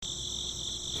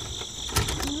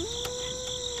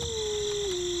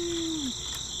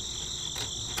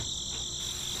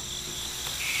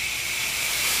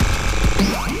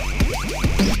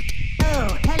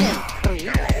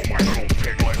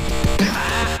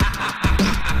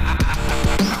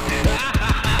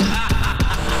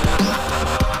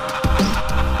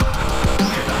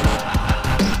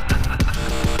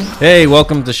Hey,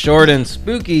 welcome to Short and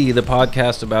Spooky, the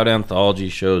podcast about anthology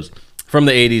shows from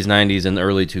the 80s, 90s, and the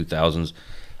early 2000s.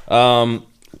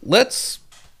 Let's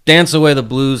dance away the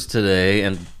blues today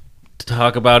and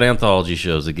talk about anthology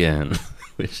shows again,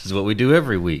 which is what we do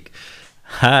every week.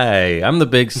 Hi, I'm the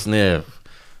Big Sniff.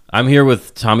 I'm here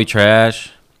with Tommy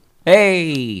Trash.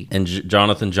 Hey! And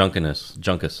Jonathan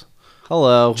Junkus.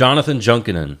 Hello. Jonathan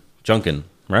Junkin,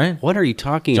 right? What are you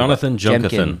talking Jonathan about?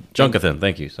 Junkathan,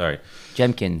 thank you, sorry.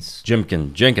 Jenkins.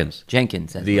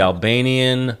 Jenkins. The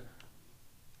Albanian...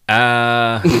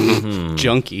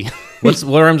 Junkie. What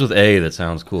rhymes with A that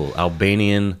sounds cool?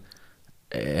 Albanian...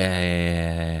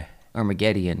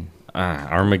 Armageddon.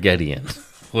 Armageddon.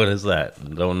 What is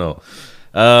that? Don't know.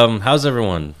 How's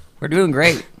everyone? We're doing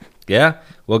great. Yeah?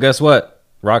 Well, guess what?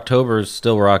 Rocktober's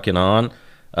still rocking on.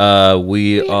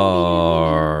 We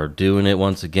are doing it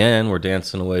once again. We're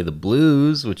dancing away the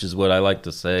blues, which is what I like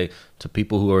to say to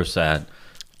people who are sad.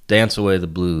 Dance away the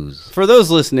blues. For those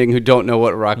listening who don't know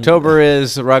what Rocktober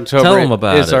is, Tell them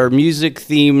about is it. our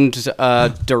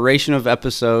music-themed duration of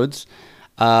episodes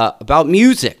about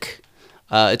music.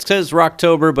 It says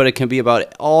Rocktober, but it can be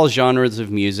about all genres of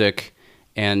music.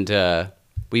 And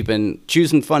we've been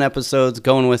choosing fun episodes,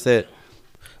 going with it.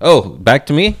 Oh, back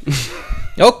to me?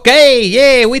 Okay,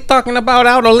 yeah, we talking about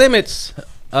Outer Limits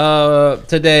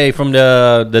today from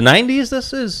the 90s,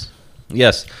 this is?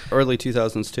 Yes. Early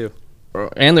 2000s, too.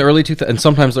 And the early 2000s, and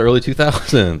sometimes the early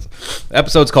 2000s.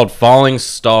 Episode's called Falling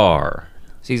Star.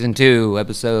 Season 2,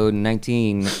 episode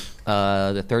 19,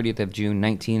 the 30th of June,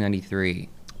 1993.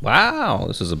 Wow,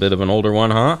 this is a bit of an older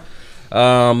one, huh?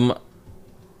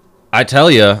 I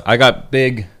tell you, I got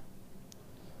big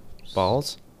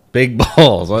Balls? big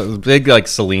balls, big like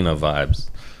Selena vibes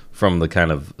from the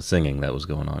kind of singing that was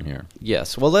going on here.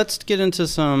 Yes. Well, let's get into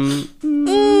some...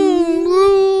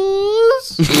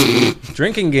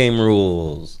 Drinking game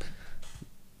rules.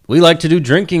 We like to do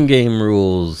drinking game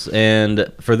rules,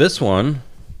 and for this one,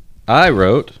 I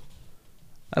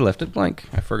left it blank.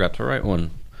 I forgot to write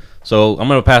one. So I'm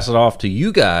going to pass it off to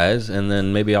you guys, and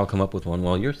then maybe I'll come up with one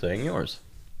while you're saying yours.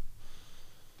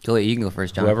 Go ahead, you can go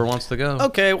first, John. Whoever wants to go.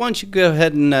 Okay, why don't you go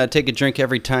ahead and take a drink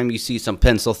every time you see some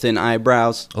pencil-thin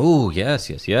eyebrows? Oh,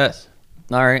 yes.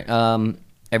 All right.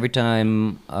 Every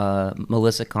time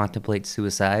Melissa contemplates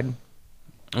suicide,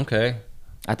 Okay.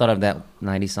 I thought of that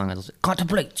 90s song. I was like,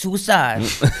 contemplate suicide.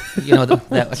 You know, that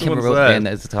I can't remember what that? band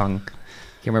that's the song. Can't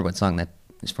remember what song that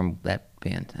is from that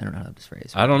band. I don't know this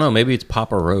phrase. I don't know. Maybe it's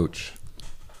Papa Roach.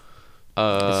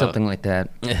 It's something like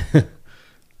that.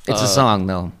 It's a song,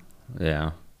 though.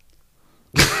 Yeah.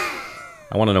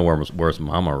 I want to know where's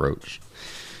Mama Roach.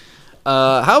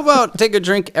 How about take a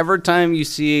drink every time you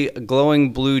see a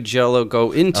glowing blue jello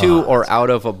go into or out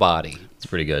of a body? It's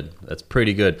pretty good. That's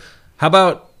pretty good. How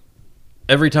about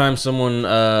every time someone,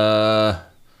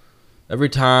 every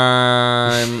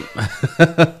time,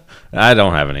 I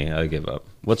don't have any. I give up.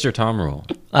 What's your Tom rule?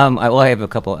 I have a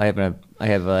couple. I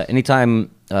have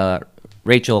anytime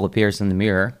Rachel appears in the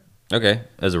mirror. Okay,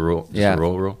 as a rule. Just Yeah. a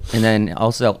rule. And then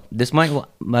also, this might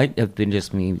have been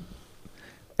just me.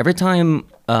 Every time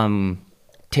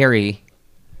Terry,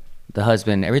 the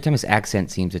husband, every time his accent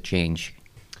seems to change.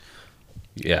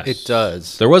 Yes. It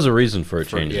does. There was a reason for it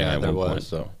changing yeah, at there one was.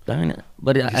 point, though.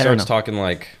 But He I don't starts know. talking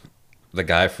like the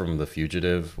guy from The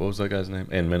Fugitive. What was that guy's name?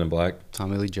 And Men in Black?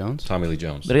 Tommy Lee Jones? Tommy Lee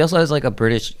Jones. But he also has like a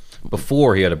British.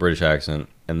 Before he had a British accent,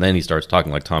 and then he starts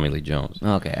talking like Tommy Lee Jones.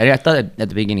 Okay, I thought at the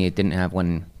beginning it didn't have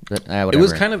one. But It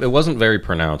was it wasn't very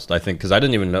pronounced, I think, because I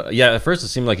didn't even know. Yeah, at first it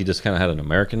seemed like he just kind of had an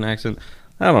American accent.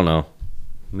 I don't know.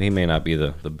 He may not be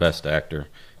the best actor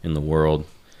in the world.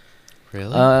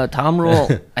 Really? Tom Rule.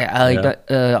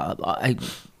 Yeah. I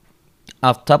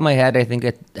off the top of my head, I think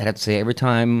I'd have to say every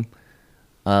time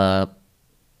a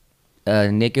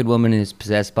naked woman is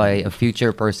possessed by a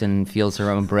future person feels her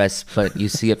own breasts, but you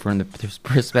see it from the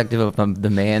perspective of the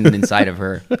man inside of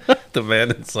her. The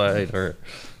man inside her.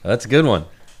 That's a good one.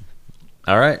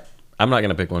 All right. I'm not going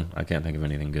to pick one. I can't think of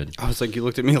anything good. I was like, you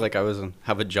looked at me like I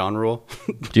have a John rule.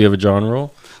 Do you have a John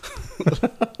rule?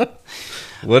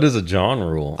 What is a John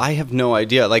rule? I have no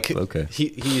idea. Like, Okay.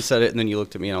 he said it, and then you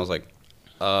looked at me, and I was like,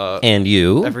 And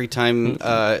you? every time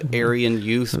Aryan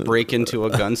youth break into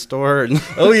a gun store. And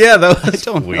Oh yeah, that was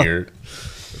don't know. weird.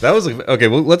 That was okay.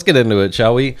 Well, let's get into it,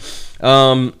 shall we?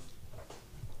 The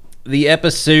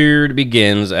episode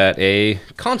begins at a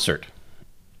concert,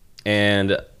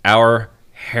 and our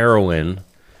heroine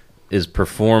is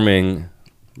performing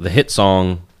the hit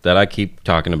song that I keep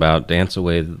talking about, "Dance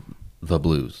Away the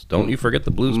Blues." Don't you forget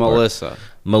the blues part. Melissa.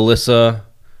 Melissa,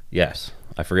 yes.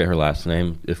 I forget her last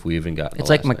name. If we even got, It's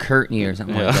like last name. McCartney or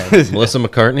something like that. Melissa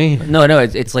McCartney. No,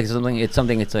 it's like something. It's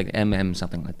something. It's like MM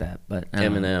something like that. But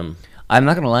Eminem. I'm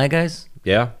not gonna lie, guys.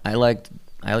 Yeah. I like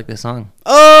this song.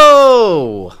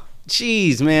 Oh,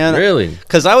 jeez, man. Really?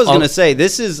 Because I was gonna say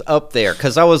this is up there.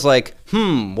 Because I was like,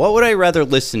 what would I rather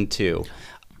listen to?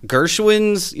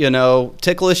 Gershwin's,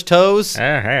 Ticklish Toes.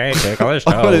 Hey, ticklish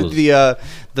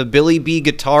The Billy B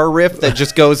guitar riff that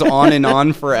just goes on and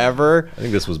on forever. I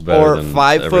think this was better Or than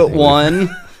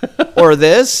 5'1", or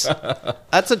this.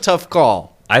 That's a tough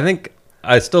call. I think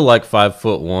I still like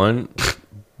 5'1",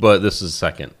 but this is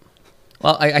second.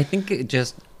 Well, I think it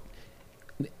just.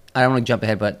 I don't want to jump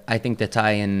ahead, but I think the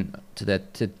tie-in to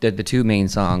the two main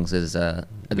songs is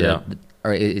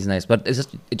is nice. But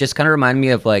it just kind of reminded me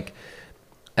of like.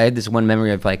 I had this one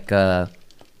memory of like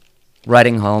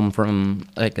riding home from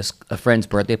like a friend's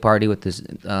birthday party with his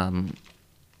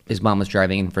mom was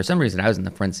driving, and for some reason I was in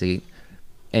the front seat,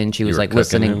 and she was like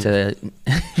listening to.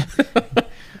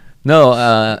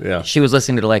 No, she was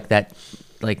listening to like that,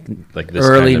 like this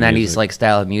early kind of '90s music. like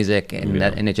style of music, and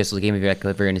and it just gave me like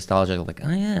a very nostalgic, like, oh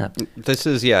yeah, This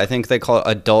is I think they call it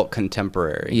adult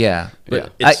contemporary. yeah.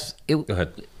 But I- it's, go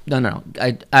ahead. No.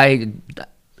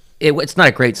 It's not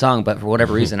a great song, but for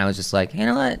whatever reason, I was just like, you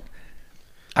know what?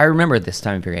 I remember this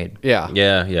time period. Yeah.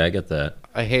 Yeah, I get that.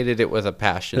 I hated it with a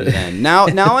passion then. Now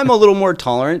I'm a little more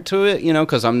tolerant to it,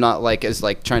 because I'm not like as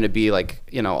like trying to be like,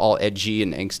 all edgy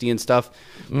and angsty and stuff.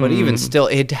 But even still,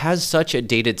 it has such a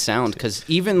dated sound because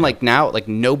even like now, like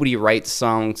nobody writes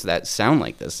songs that sound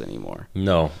like this anymore.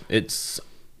 No, it's.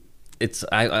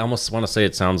 I almost want to say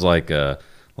it sounds like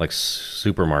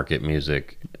supermarket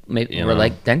music. Maybe, You or know?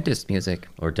 like dentist music.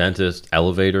 Or dentist,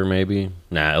 elevator maybe.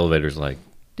 Nah, elevator's like.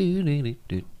 We've been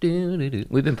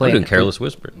I'm playing doing Careless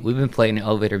Whisper. We've been playing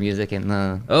elevator music in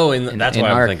the That's in why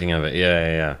Arc. I'm thinking of it.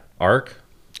 Yeah. Arc,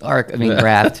 Arc. I mean,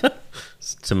 Raft.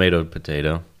 tomato,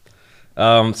 potato.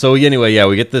 So anyway,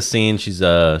 we get this scene. She's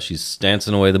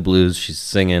dancing away the blues. She's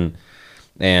singing,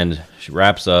 and she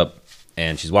wraps up.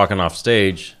 And she's walking off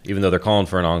stage, even though they're calling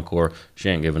for an encore. She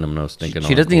ain't giving them no stinking.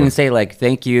 She doesn't encore. even say like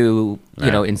thank you,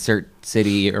 Nah. insert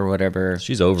city or whatever.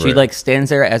 She's over She it. like stands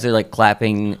there as they're like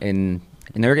clapping and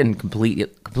they're getting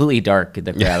completely dark in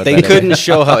the crowd. They by the way. couldn't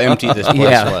show how empty this place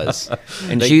Yeah. was.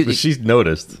 And But she's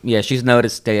noticed. she's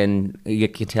noticed, and you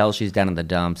can tell she's down in the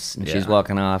dumps, and she's Yeah.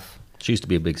 walking off. She used to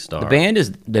be a big star.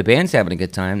 The band's having a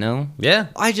good time, no? Yeah.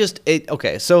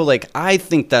 Okay, so like I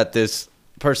think that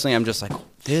personally I'm just like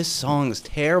this song is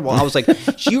terrible. I was like,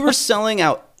 you were selling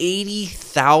out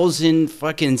 80,000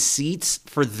 fucking seats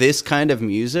for this kind of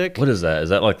music? What is that? Is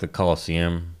that like the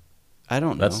Coliseum? I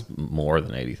don't know. That's more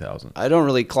than 80,000. I don't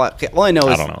really. All I know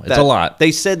is I don't know. It's that a lot.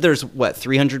 They said there's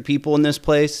 300 people in this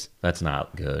place. That's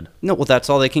not good. No, well that's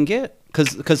all they can get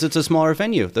because it's a smaller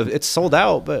venue. It's sold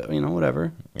out, but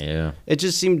whatever. Yeah. It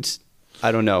just seemed,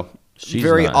 I don't know, She's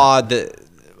very not- odd that.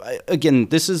 Again,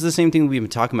 this is the same thing we've been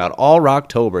talking about all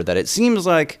Rocktober. That it seems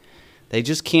like they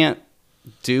just can't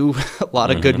do a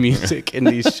lot of good music in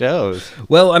these shows.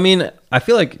 Well, I mean, I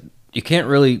feel like you can't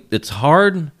really. It's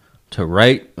hard to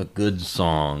write a good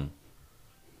song,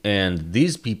 and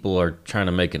these people are trying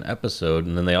to make an episode,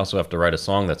 and then they also have to write a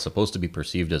song that's supposed to be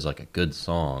perceived as like a good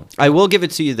song. I will give it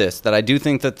to you that I do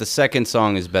think that the second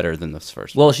song is better than this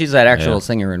first. Well, she's that actual Yeah.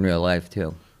 singer in real life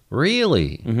too.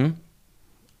 Really? Mm-hmm.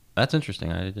 That's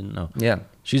interesting. I didn't know. Yeah.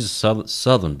 She's a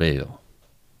southern belle.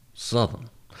 Southern.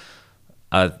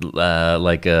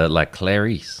 Like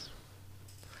Clarice.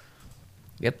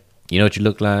 Yep. You know what you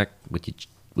look like with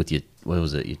your what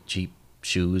was it? Your cheap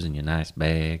shoes and your nice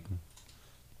bag.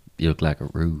 You look like a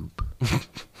rube.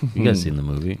 You guys seen the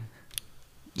movie?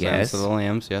 Silence of the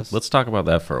Lambs, yes. Let's talk about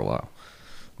that for a while.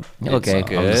 Okay, I'm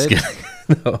just good. kidding.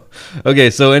 No. Okay,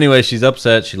 so anyway, she's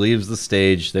upset. She leaves the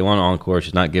stage. They want an encore.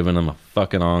 She's not giving them a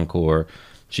fucking encore.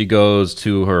 She goes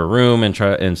to her room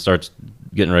and starts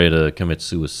getting ready to commit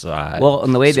suicide. Well,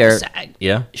 on the way there,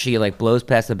 Yeah. she like blows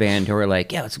past the band who are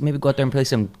like, yeah, let's maybe go out there and play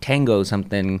some tango or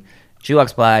something. She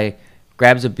walks by,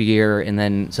 grabs a beer, and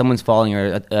then someone's following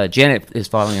her. Janet is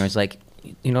following her. It's like,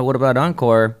 what about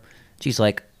encore? She's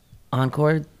like,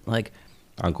 encore? Like,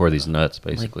 Encore these nuts,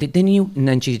 basically. didn't you? And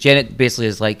then Janet basically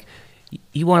is like,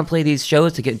 you want to play these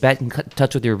shows to get back in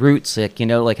touch with your roots,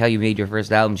 like how you made your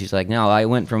first album. She's like, no, I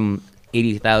went from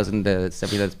 80,000 to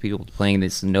 70,000 people playing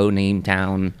this no-name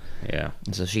town. Yeah.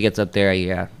 And so she gets up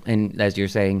there, and as you're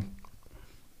saying,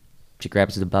 she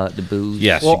grabs the booze.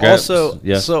 Yeah. Well, she grabs, also,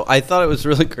 yes. so I thought it was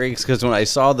really great because when I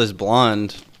saw this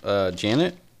blonde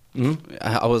Janet,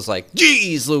 I was like,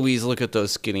 "Geez, Louise, look at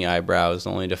those skinny eyebrows!"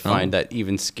 Only to find that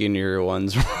even skinnier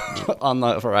ones on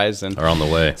the horizon. are on the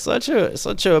way. Such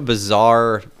a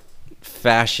bizarre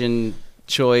fashion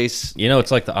choice. You know,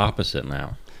 it's like the opposite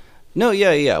now. No,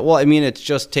 yeah. Well, I mean, it's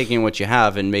just taking what you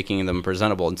have and making them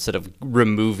presentable instead of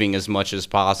removing as much as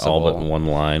possible. All but one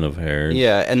line of hair.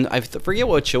 Yeah, and I forget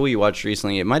what show we watched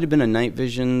recently. It might have been a Night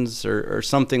Visions or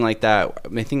something like that.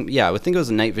 I think it was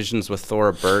a Night Visions with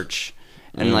Thora Birch,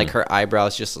 and like her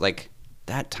eyebrows just like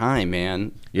that time,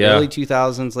 man. Yeah. Early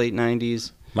 2000s, late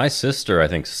 90s. My sister, I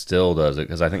think, still does it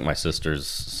because I think my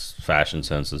sister's fashion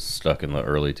sense is stuck in the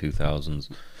early 2000s.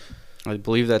 I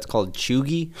believe that's called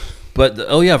chuggy. But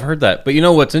yeah, I've heard that. But you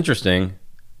know what's interesting?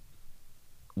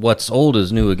 What's old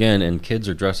is new again, and kids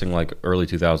are dressing like early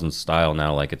 2000s style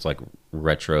now, like it's like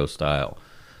retro style.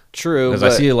 True, Because I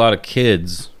see a lot of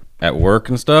kids at work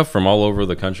and stuff from all over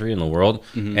the country and the world,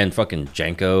 and fucking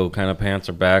Janko kind of pants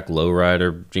are back,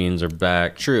 lowrider jeans are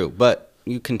back. True, but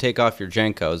you can take off your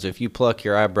Jankos. If you pluck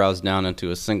your eyebrows down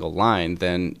into a single line,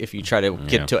 then if you try to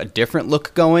get to a different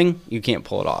look going, you can't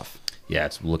pull it off. Yeah,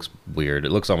 it looks weird.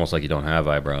 It looks almost like you don't have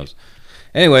eyebrows.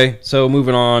 Anyway, so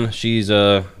moving on, she's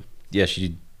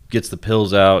she gets the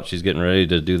pills out. She's getting ready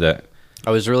to do that.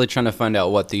 I was really trying to find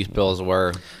out what these pills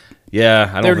were. Yeah,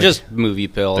 I don't They're think- just movie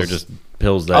pills. They're just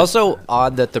pills that. Also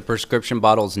odd that the prescription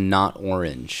bottle's not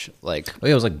orange. Like, Oh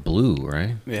yeah, it was like blue,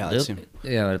 right? yeah, It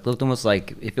it looked almost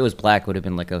like if it was black, it would have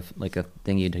been like a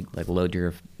thing you'd like load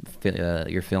your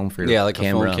film for your like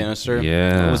camera. a phone canister.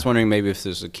 Yeah. I was wondering maybe if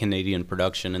there's a Canadian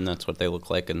production and that's what they look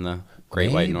like in the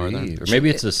Great White Northern. Or maybe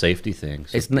it's a safety thing.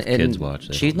 So It's if and kids watch.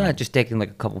 They She's don't know. not just taking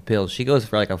like a couple pills. She goes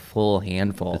for like a full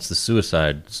handful. It's the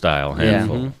suicide style Yeah.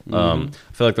 handful. I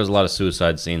feel like there's a lot of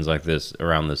suicide scenes like this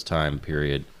around this time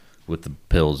period with the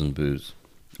pills and booze,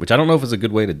 which I don't know if it's a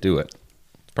good way to do it.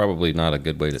 It's probably not a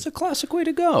good way It's to. a classic way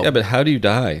to go. Yeah, but how do you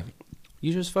die?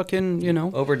 You just fucking,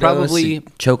 overdose. probably.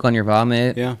 Choke on your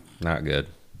vomit. Yeah. Not good.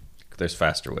 There's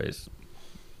faster ways.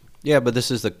 Yeah, but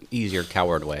this is the easier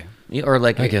coward way. Yeah, or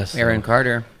like I guess Aaron so.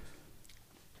 Carter.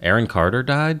 Aaron Carter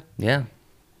died. Yeah,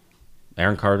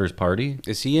 Aaron Carter's party.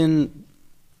 Is he in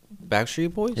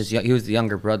Backstreet Boys? he was the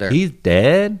younger brother. He's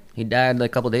dead. He died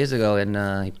like a couple days ago, and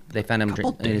they found him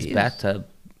Couple in his days? bathtub.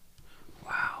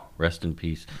 Wow. Rest in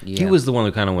peace. He Yeah. was the one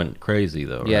who kind of went crazy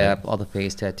though. Yeah, Right? all the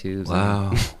face tattoos.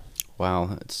 Wow.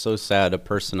 Wow, it's so sad. A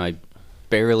person I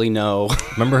barely know.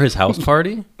 Remember his house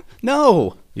party?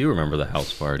 No, You remember the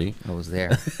house party? I was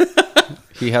there.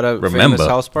 he had a Remember, famous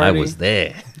house party. I was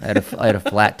there. I had a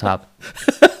flat top.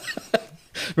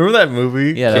 Remember that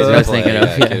movie? Yeah, that's what I was thinking of.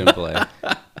 Yeah, Yeah. Kid and Play.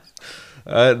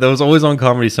 That was always on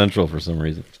Comedy Central for some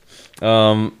reason.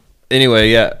 Anyway,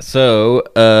 yeah.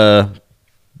 So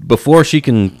before she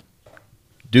can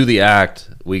do the act,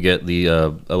 we get the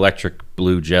Electric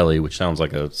Blue Jelly, which sounds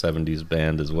like a '70s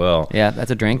band as well. Yeah,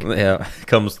 that's a drink. Yeah,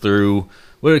 comes through.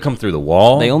 What did it come through the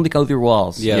wall? They only go through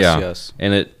walls. Yes, yeah. yes.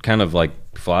 And it kind of like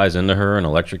flies into her and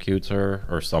electrocutes her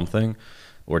or something,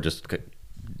 or just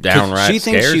downright She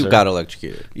thinks scares she her. got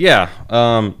electrocuted. Yeah.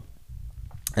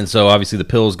 And so obviously the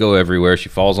pills go everywhere. She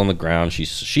falls on the ground. She's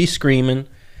screaming,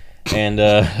 and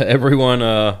everyone,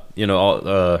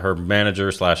 her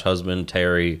manager / husband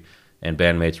Terry and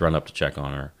bandmates run up to check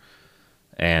on her,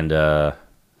 and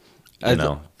they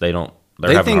don't. They're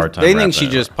They having think a hard time. they think wrapping she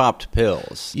it just around. popped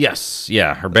pills. Yes,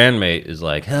 yeah. Her bandmate is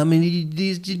like, "How many of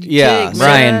these did you Yeah, take,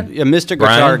 Brian. man?" Yeah, Mr.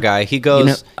 Guitar Brian? Guy. He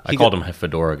goes. I called him a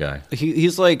fedora guy.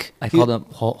 He's like. I called him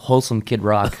Wholesome Kid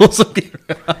Rock.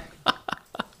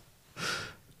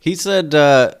 He said.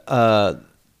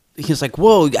 He's like,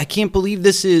 "Whoa! I can't believe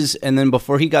this is." And then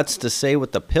before he got to say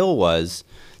what the pill was,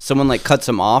 someone like cuts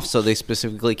him off, so they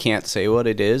specifically can't say what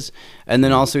it is. And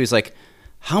then also he's like,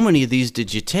 "How many of these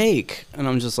did you take?" And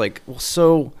I'm just like, "Well,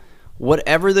 so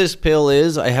whatever this pill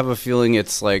is, I have a feeling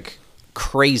it's like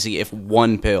crazy. If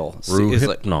one pill is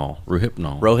like Rohypnol.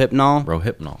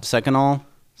 Rohypnol, Seconal,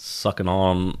 Sucking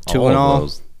on Tuinol. all of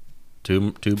those.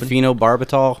 Tubin?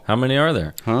 phenobarbital, How many are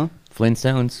there? huh?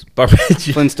 Flintstones.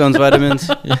 Barbiturates. Flintstones vitamins."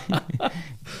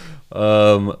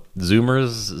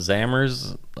 Zoomers,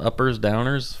 Zammers, Uppers,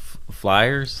 Downers,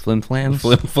 Flyers, Flim Flams.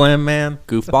 Flim Flam Man,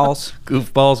 Goofballs,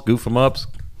 Goofballs, Goof 'em Ups,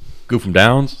 Goof 'em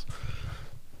Downs,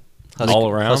 all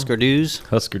around. Husker Do's.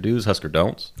 Husker Do's, Husker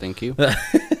Don'ts. Thank you.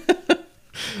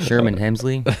 Sherman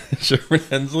Hemsley. Sherman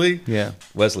Hensley. Yeah.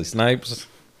 Wesley Snipes.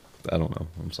 I don't know.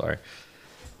 I'm sorry.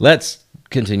 Let's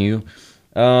continue.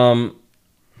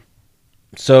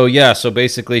 So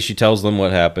basically she tells them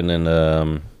what happened, and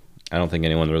I don't think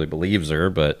anyone really believes her,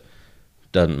 but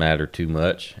doesn't matter too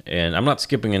much. And I'm not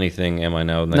skipping anything, am I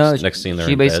now? Next scene they're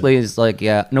she in basically bed. is like,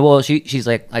 yeah. No, well, she's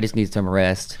like, I just need some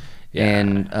rest. Yeah.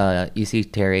 And you see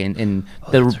Terry, and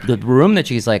the room that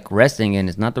she's like resting in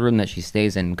is not the room that she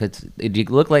stays in, because it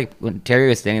looked like when Terry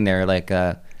was standing there, like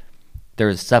there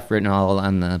was stuff written all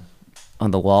on the on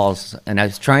the walls, and I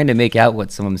was trying to make out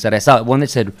what some of them said. I saw one that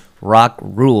said "Rock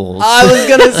rules." I was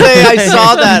gonna say I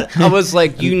saw that. I was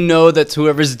like, that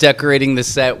whoever's decorating the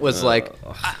set was like,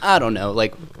 I don't know,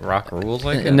 like Rock rules,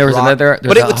 like and there was rock, another.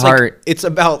 but There's it a was heart. like it's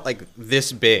about like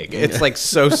this big. It's like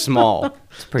so small.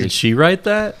 It's pretty. Did she write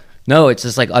that? No, it's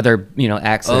just like other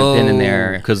acts that have been in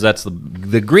there. Because that's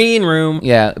the green room.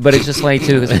 Yeah, but it's just funny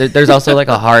too. 'Cause there's also like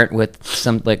a heart with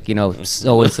some like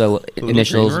so and so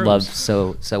initials, green love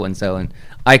rooms. so and so, and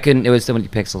I couldn't. It was so many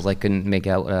pixels. I couldn't make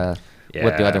out what the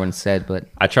Yeah. other one said. But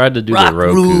I tried to do Rock the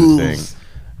Roku rules. thing.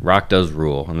 Rock does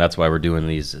rule, and that's why we're doing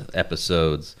these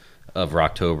episodes of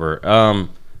Rocktober.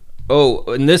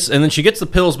 And then she gets the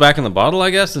pills back in the bottle,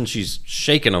 I guess, and she's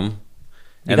shaking them.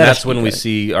 And gotta that's when shake we it.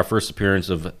 see our first appearance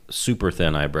of super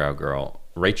thin eyebrow girl,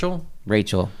 Rachel.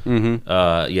 Rachel,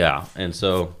 Yeah. And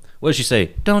so, what does she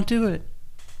say? Don't do it,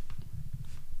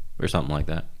 or something like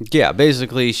that. Yeah,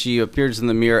 basically she appears in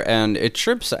the mirror and it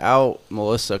trips out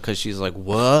Melissa because she's like,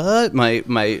 "What?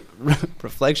 My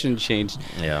reflection changed."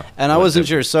 Yeah. And I wasn't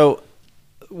sure. So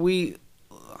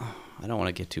I don't want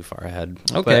to get too far ahead.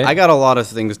 Okay. But I got a lot of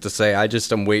things to say.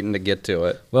 I'm waiting to get to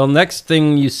it. Well, next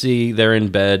thing you see, they're in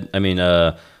bed. I mean,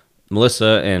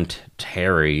 Melissa and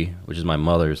Terry, which is my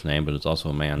mother's name, but it's also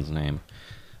a man's name,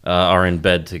 are in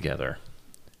bed together.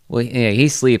 well, yeah,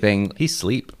 he's sleeping, He's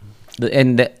asleep.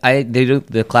 and they do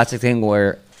the classic thing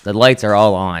where the lights are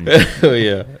all on, Oh,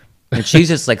 yeah. and she's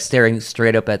just like staring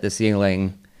straight up at the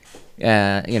ceiling.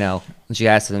 And she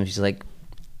asks him, she's like,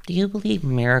 "Do you believe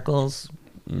in miracles?"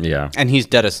 Yeah. And he's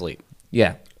dead asleep.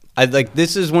 Yeah.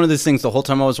 This is one of those things. The whole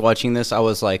time I was watching this, I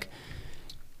was like,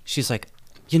 she's like,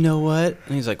 "You know what?"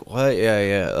 And he's like, "What?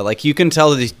 Yeah." Like you can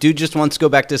tell that this dude just wants to go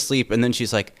back to sleep. And then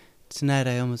she's like, "Tonight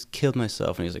I almost killed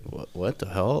myself." And he's like, What the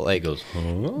hell?" Like, He goes,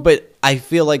 huh? but I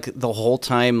feel like the whole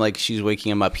time, like she's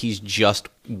waking him up, he's just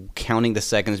counting the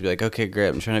seconds. To be like, "Okay, great.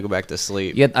 I'm trying to go back to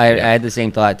sleep." Yeah, I had the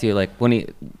same thought too. Like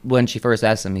when she first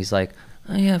asked him, he's like,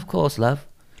 "Oh yeah, of course, love,"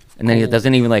 and then he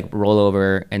doesn't even like roll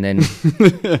over, and then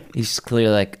he's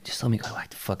clearly like, "Just let me go back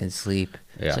to fucking sleep."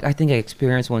 Yeah. It's like, "I think I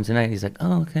experienced one tonight." He's like,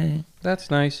 "Oh okay."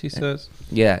 That's nice, he says.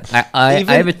 Yeah, I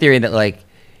have a theory that like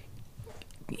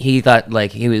he thought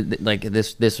like he was like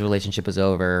this relationship was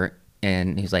over,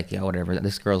 and he's like, "Yeah, whatever.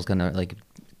 This girl's gonna like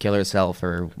kill herself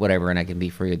or whatever, and I can be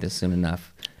free of this soon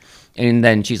enough." And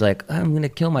then she's like, "I'm gonna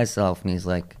kill myself," and he's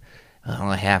like, "Oh,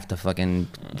 I have to fucking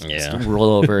Yeah.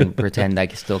 roll over and pretend I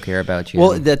still care about you."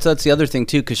 Well, that's the other thing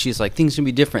too, because she's like, things can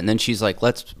be different. And then she's like,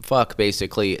 "Let's fuck,"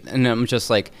 basically. And I'm just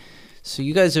like, so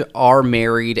you guys are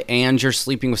married and you're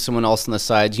sleeping with someone else on the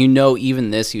sides.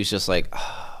 Even this, he was just like,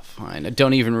 "Oh, fine. I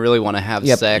don't even really want to have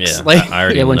Yep. sex." Yeah, Like, I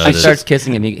already yeah, when she noticed. starts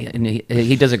kissing him,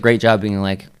 he does a great job being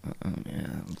like,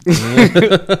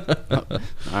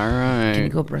 all right. "Can you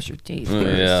go brush your teeth?"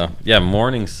 first?" Yeah.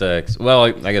 Morning sex. Well,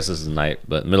 I guess this is night,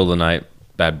 but middle of the night,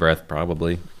 bad breath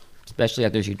probably. Especially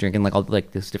after she's drinking like all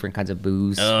like this different kinds of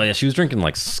booze. Oh, yeah, she was drinking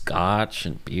like scotch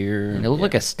and beer. And it looked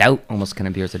like a stout almost kind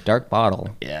of beer. It's a dark bottle.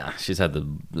 Yeah, she's had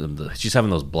she's having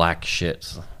those black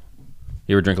shits.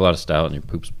 You ever drink a lot of stout and your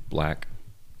poop's black?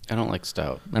 I don't like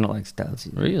stout. I don't like stouts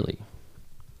either. Really?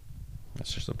 That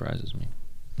just surprises me.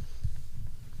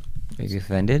 Are you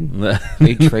offended? Are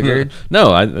you triggered?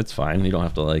 No, that's fine. You don't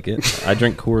have to like it. I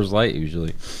drink Coors Light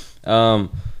usually.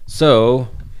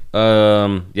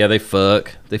 Yeah, they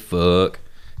fuck,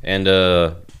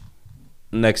 and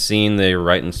next scene they're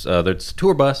writing. There's a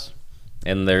tour bus,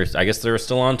 and I guess they're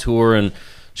still on tour, and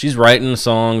she's writing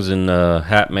songs, and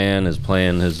Hat Man is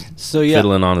playing his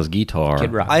fiddling on his guitar.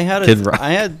 Kid Rock. Kid Rock.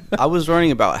 I was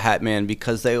writing about Hat Man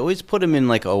because they always put him in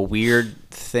like a weird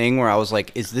thing where I was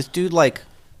like, is this dude like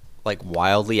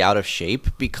wildly out of shape?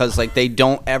 Because like they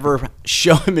don't ever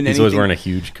show him in anything. He's always wearing a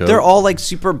huge coat. They're all like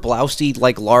super blousy,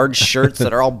 like large shirts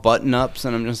that are all button ups,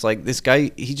 and I'm just like, this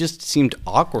guy, he just seemed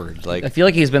awkward. Like, I feel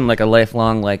like he's been like a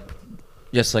lifelong like,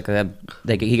 just like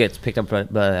he gets picked up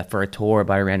for a tour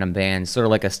by a random band, sort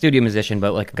of like a studio musician,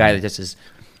 but like a guy that just is,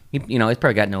 he's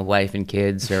probably got no wife and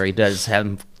kids, or he does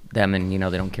have them, and they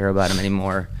don't care about him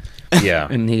anymore. Yeah.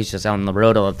 And he's just out on the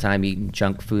road all the time eating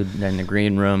junk food in the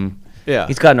green room. Yeah.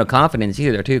 He's got no confidence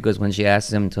either, too, because when she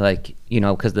asks him to, like,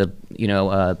 because the,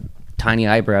 Tiny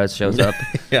Eyebrows shows up.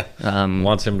 Yeah.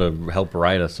 Wants him to help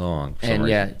write a song. for some And,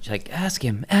 reason. yeah, she's like, ask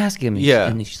him. Yeah.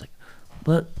 And she's like,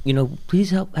 but, please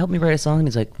help me write a song. And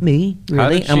he's like, me? How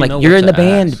Really? did she I'm like, know you're what in the to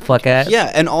band, ask? fuck ass.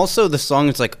 yeah, and also the song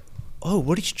is like, oh,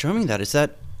 what are you strumming that? Is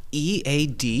that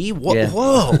EAD? What? Yeah.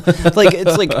 Whoa!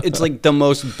 it's like the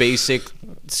most basic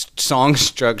song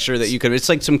structure that you could. It's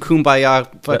like some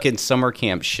kumbaya fucking summer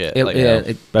camp shit. It- like, yeah, Better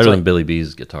it's than like- Billy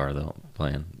B's guitar though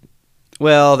playing.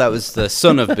 Well, that was the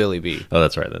son of Billy B. Oh,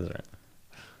 that's right.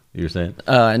 You're saying?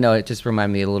 No, it just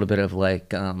reminded me a little bit of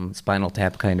like Spinal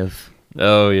Tap kind of.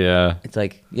 Oh yeah. It's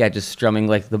like just strumming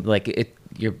like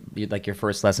you're like your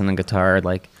first lesson on guitar,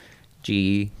 like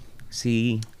G,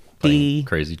 C, D.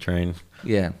 Crazy Train.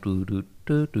 Yeah.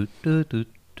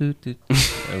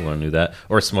 Everyone knew that.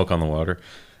 Or Smoke on the Water.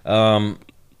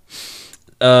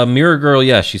 Mirror Girl,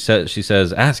 yeah, she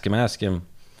says, ask him.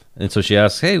 And so she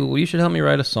asks, hey, well, you should help me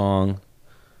write a song.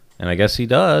 And I guess he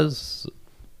does.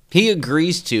 He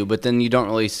agrees to, but then you don't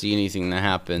really see anything that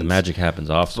happens. The magic happens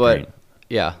off But screen.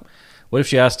 yeah. What if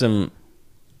she asked him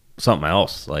something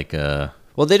else? Like,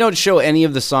 Well, they don't show any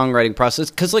of the songwriting process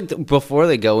because, like, before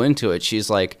they go into it, she's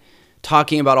like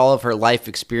talking about all of her life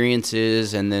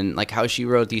experiences and then like how she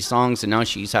wrote these songs, and now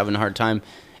she's having a hard time.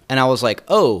 And I was like,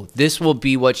 oh, this will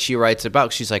be what she writes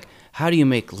about. She's like, how do you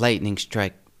make lightning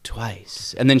strike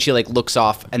twice? And then she like looks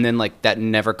off, and then like that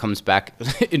never comes back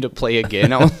into play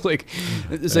again. I was like,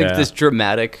 it's like this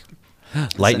dramatic.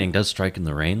 lightning does strike in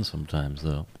the rain sometimes,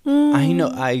 though. I know.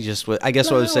 I guess what I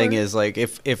was saying is like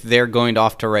if they're going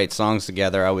off to write songs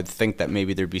together, I would think that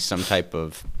maybe there'd be some type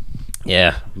of.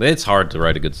 Yeah, it's hard to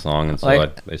write a good song, and so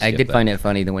I did find it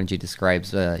funny that when she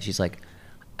describes, she's like,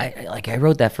 I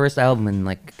wrote that first album in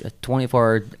like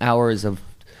 24 hours of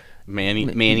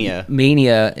mania,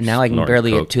 and now I can Snorting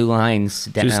barely coke. get 2 lines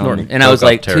down. And I was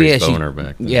like, Terry's she, boner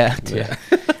back then. yeah,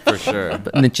 for sure.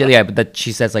 and then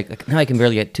she says like, now I can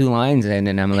barely get 2 lines in,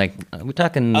 and I'm like, are we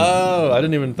talking Oh, I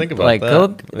didn't even think about like that.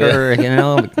 coke or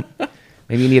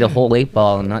maybe you need a whole 8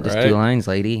 ball and not just Right. 2 lines,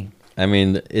 lady. I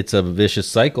mean, it's a vicious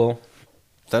cycle.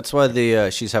 That's why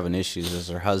she's having issues. Is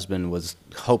her husband was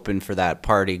hoping for that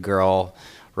party girl,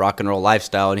 rock and roll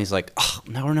lifestyle, and he's like, oh,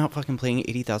 now we're not fucking playing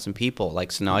 80,000 people.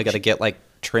 Like, so now I got to get like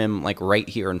trim like right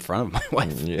here in front of my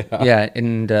wife. Yeah,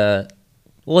 and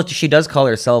well, she does call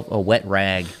herself a wet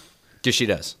rag, Just she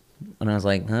does. and I was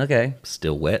like, okay,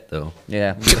 Still wet, though.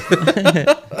 yeah.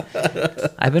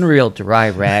 I've been real dry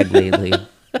rag lately.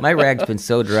 My rag's been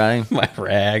so dry. My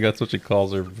rag, that's what she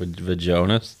calls her,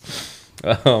 vajonas.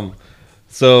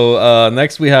 So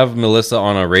next we have Melissa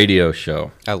on a radio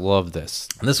show. I love this.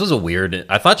 And this was a weird...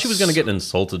 I thought she was going to get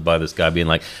insulted by this guy being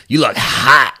like, you look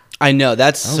hot. I know,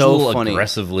 that's That was a so little funny.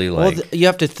 aggressively, like... Well, you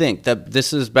have to think that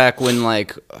this is back when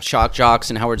like Shock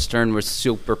Jocks and Howard Stern were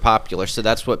super popular, so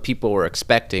that's what people were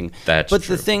expecting. That's but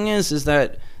true. the thing is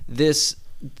that this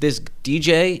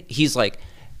DJ, he's like,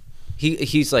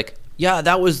 he's like, yeah,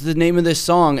 that was the name of this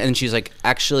song, and she's like,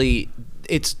 actually,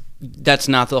 that's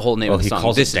not the whole name of the he song.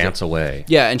 calls This it is Dance Away.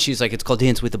 Yeah, and she's like, it's called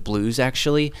Dance with the Blues,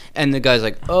 actually. And the guy's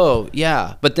like, oh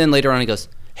yeah, but then later on he goes,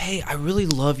 hey, I really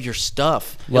love your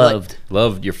stuff.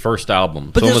 Loved your first album.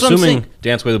 But so I'm that's what I'm assuming saying.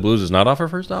 Dance Away the Blues is not off her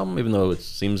first album, even though it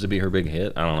seems to be her big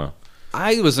hit. I don't know.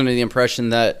 I was under the impression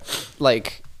that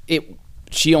like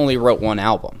she only wrote one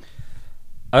album.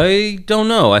 I don't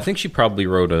know. I think she probably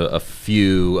wrote a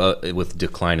few with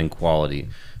declining quality,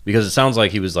 because it sounds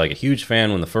like he was like a huge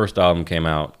fan when the first album came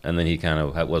out, and then he kind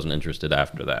of wasn't interested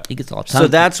after that. He gets all So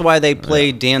that's why they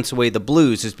play Dance Away the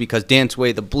Blues, is because Dance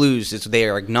Away the Blues, is they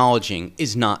are acknowledging,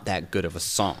 is not that good of a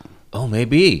song. Oh,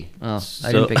 maybe. Oh,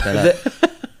 I didn't pick that up.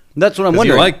 That's what I'm 'Cause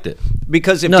wondering. you liked it.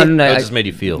 Because if No, they- no, no. It I- just made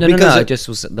you feel. No, no, Because no. it- It just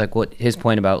was like what his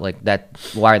point about like that.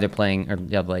 Why they're playing, or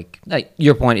yeah, like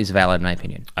your point is valid in my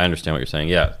opinion. I understand what you're saying.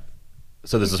 Yeah.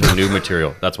 So this is her new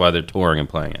material. That's why they're touring and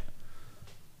playing it.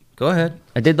 Go ahead.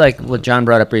 I did like what John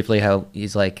brought up briefly. How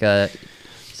he's like,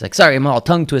 sorry, I'm all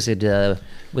tongue twisted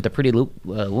with a pretty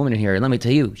woman in here. And let me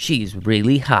tell you, she's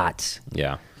really hot.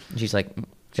 Yeah. And she's like,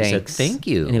 She said, thanks. "Thank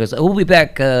you." And he goes, oh, we'll be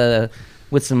back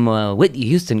with some Whitney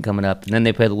Houston coming up. And then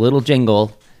they play the little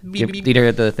jingle. Did you hear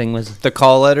what the thing was? the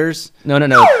call letters. No.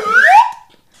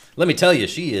 Let me tell you,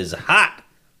 she is hot.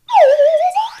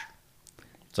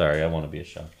 Sorry, I want to be a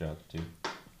shock jock too.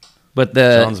 But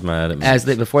the John's mad at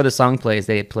me. before the song plays,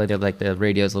 they play like the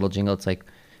radio's little jingle. It's like,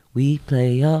 we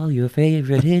play all your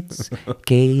favorite hits,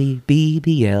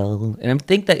 KBBL. And I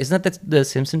think isn't that the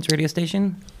Simpsons radio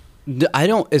station? I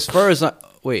don't. As far as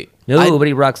wait,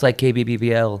 Nobody rocks like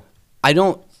KBBL. I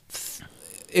don't.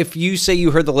 If you say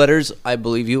you heard the letters, I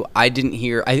believe you. I didn't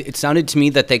hear. It sounded to me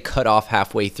that they cut off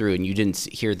halfway through, and you didn't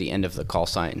hear the end of the call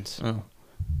signs. Oh,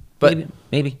 But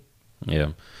maybe.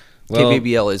 Yeah. Well,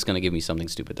 KBBL is going to give me something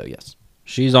stupid, though. Yes.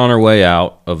 she's on her way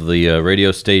out of the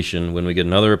radio station when we get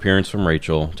another appearance from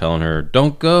Rachel telling her,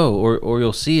 don't go or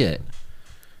you'll see it.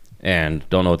 And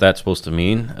don't know what that's supposed to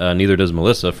mean. Neither does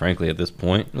Melissa, frankly, at this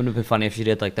point. It would have been funny if she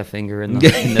did like the finger in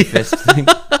the fist thing.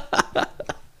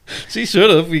 She should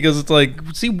have, because it's like,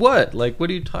 see what? Like, what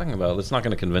are you talking about? That's not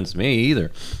going to convince me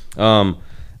either.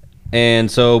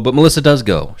 And so, but Melissa does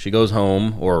go. She goes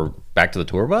home, or back to the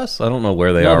tour bus. I don't know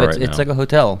where they No, are but right now. it's like a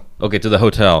hotel. Okay, to the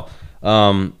hotel.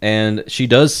 And she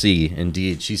does see,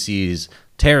 indeed, she sees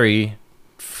Terry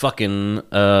fucking,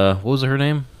 what was her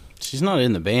name? She's not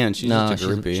in the band. She's No, just a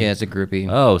groupie. she has a groupie.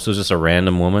 Oh, so it's just a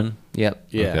random woman? Yep.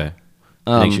 Yeah. Okay.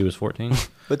 I think she was 14?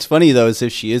 What's funny though is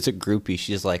if she is a groupie,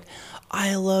 she's like,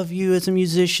 "I love you as a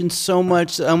musician so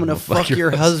much that I'm gonna fuck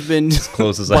your husband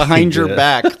close as I behind can your get.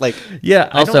 back." Like, Yeah,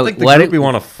 I Also, don't think the why groupie did-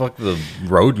 want to fuck the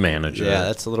road manager. yeah,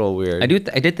 that's a little weird. I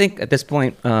did think at this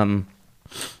point,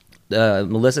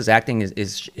 Melissa's acting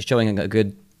is showing a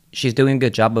good. She's doing a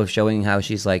good job of showing how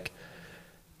she's like,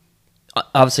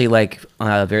 obviously like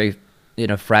very in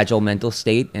a fragile mental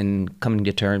state and coming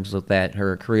to terms with that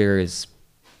her career is,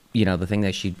 the thing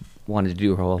that she wanted to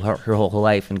do her whole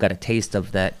life and got a taste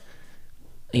of that.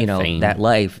 Fame. That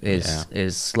life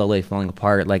is slowly falling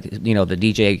apart. Like the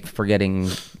DJ forgetting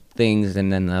things,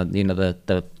 and then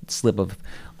the slip of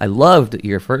 "I loved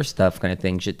your first stuff" kind of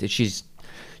thing. She's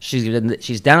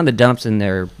down in the dumps, and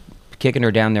they're kicking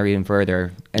her down there even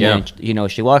further. And then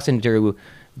she walks into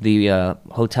the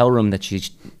hotel room that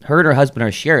her and her husband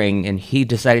are sharing, and he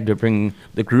decided to bring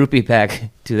the groupie back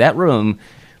to that room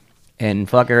and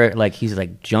fuck her. Like he's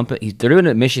like jumping. They're doing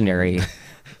it missionary,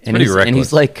 and pretty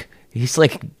reckless. He's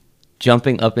like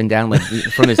jumping up and down like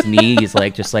from his knees,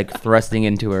 like just like thrusting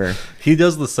into her. He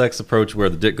does the sex approach where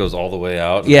the dick goes all the way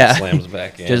out and Yeah, slams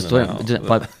back in. just and out.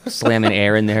 like slamming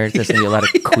air in there. It's just gonna be a lot of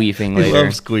queefing He later.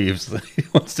 loves squeeves. He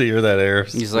wants to hear that air.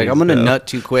 He's like, squeeze "I'm gonna out. nut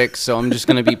too quick, so I'm just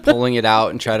gonna be pulling it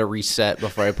out and try to reset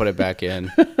before I put it back in.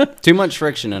 Too much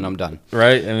friction, and I'm done."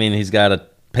 Right? I mean, he's got to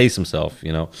pace himself,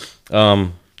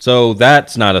 So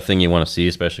that's not a thing you want to see,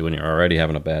 especially when you're already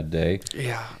having a bad day.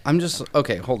 Yeah, I'm just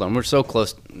okay. Hold on, we're so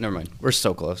close. Never mind, we're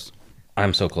so close.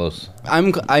 I'm so close.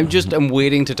 I'm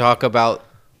waiting to talk about.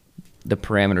 The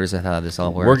parameters of how this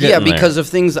all works. We're getting there. because of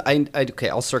things okay,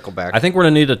 I'll circle back. I think we're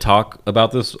going to need to talk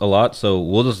about this a lot, so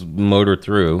we'll just motor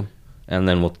through, and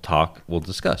then we'll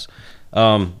discuss.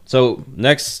 So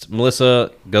next, Melissa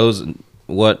goes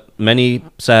what many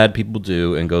sad people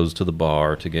do and goes to the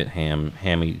bar to get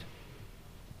hammered.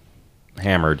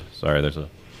 Sorry, there's a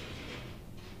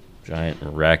giant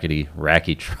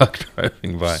racky truck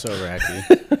driving by. So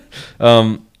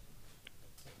racky.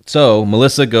 So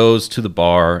Melissa goes to the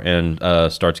bar and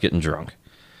starts getting drunk,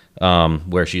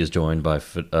 where she is joined by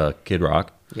Kid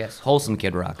Rock. Yes, wholesome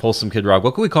Kid Rock. Wholesome Kid Rock.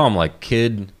 What can we call him? Like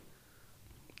Kid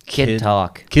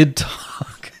Talk. Kid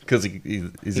Talk. Because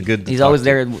he's a good. He's always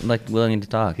there, like willing to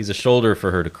talk. He's a shoulder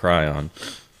for her to cry on,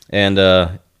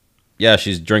 and yeah,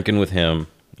 she's drinking with him,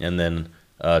 and then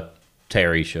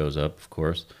Terry shows up, of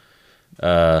course.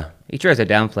 He tries to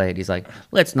downplay it. He's like,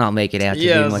 "Let's not make it out to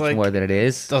Yeah, be it's much like- more than it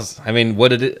is."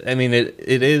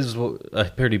 It is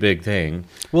a pretty big thing.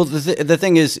 Well, the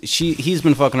thing is, he's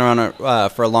been fucking around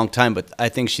for a long time, but I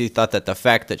think she thought that the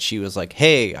fact that she was like,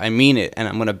 "Hey, I mean it, and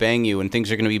I'm gonna bang you, and things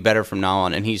are gonna be better from now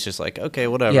on," and he's just like, "Okay,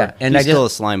 whatever." Yeah, and he's still a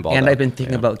slime ball. And though. I've been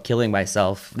thinking about killing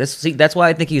myself. That's why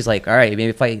I think he's like, all right, maybe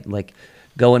if I like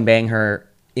go and bang her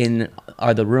in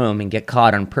the room and get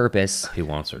caught on purpose, He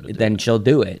wants her to do then it. she'll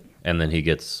do it. And then he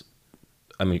gets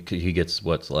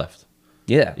what's left.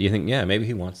 Yeah, You think, yeah, maybe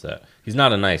he wants that. He's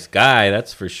not a nice guy,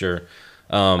 that's for sure.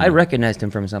 I recognized him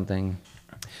from something.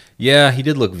 Yeah, he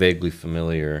did look vaguely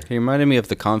familiar. He reminded me of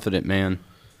the Confident Man.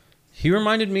 He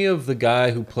reminded me of the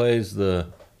guy who plays the...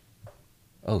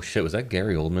 Oh, shit, was that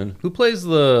Gary Oldman? Who plays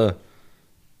the...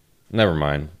 Never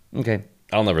mind. Okay,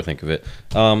 I'll never think of it.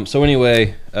 So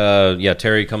anyway, yeah,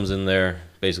 Terry comes in there,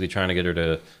 basically trying to get her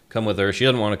to come with her. She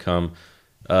doesn't want to come.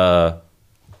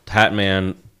 Hat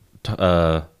Man,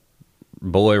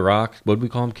 Boy Rock, what do we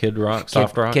call him? Kid Rock?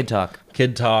 Soft Rock? Kid Talk.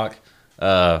 Kid Talk.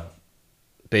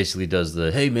 Basically does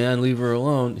the, hey man, leave her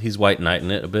alone. He's white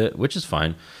knighting it a bit, which is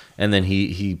fine. And then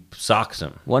he socks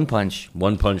him. One punch.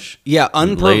 One punch. Yeah,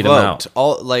 laid him out.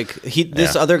 unprovoked.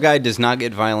 This Yeah. other guy does not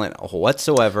get violent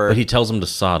whatsoever. But he tells him to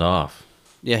sod off.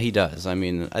 Yeah, he does. I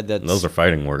mean, that's Those are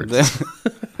fighting words.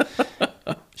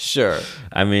 sure.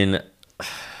 I mean,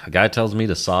 a guy tells me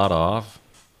to sod off,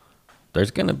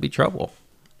 there's going to be trouble.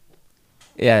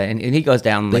 Yeah, and he goes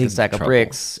down like a Big sack of trouble.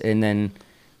 bricks, and then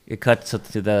it cuts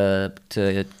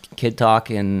to Kid Talk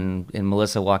and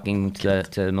Melissa walking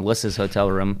to Melissa's hotel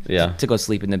room Yeah. to go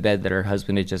sleep in the bed that her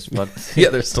husband had just fucked. Yeah,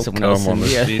 there's still someone cum else on in. the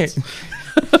Yeah. sheets.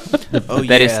 Oh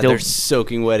bed yeah, is still- they're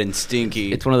soaking wet and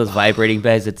stinky. It's one of those vibrating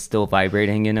beds that's still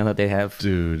vibrating, that they have.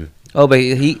 Dude. Oh, but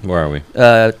he Where are we?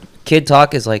 Kid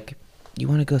Talk is like, you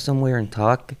want to go somewhere and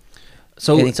talk?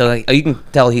 So, And so like, you can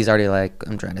tell he's already like,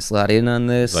 I'm trying to slot in on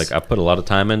this. like, I put a lot of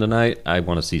time in tonight. I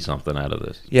want to see something out of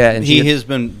this. yeah, and He she, has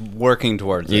been working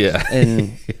towards it. Yeah.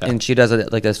 and and she does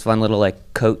like this fun little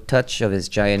like coat touch of his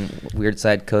giant weird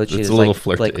side coat. She's It's a little like,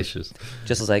 flirtatious.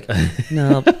 just like,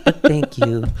 no, but thank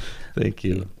you. Thank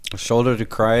you. A shoulder to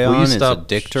cry Will on you is a stop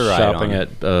dick to ride shopping on.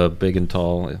 at Big and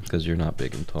Tall because you're not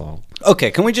big and tall? Okay,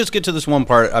 can we just get to this one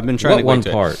part? I've been trying What to go one into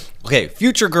it. part? Okay,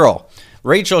 future girl.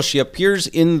 Rachel, she appears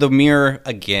in the mirror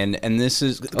again, and this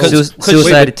is...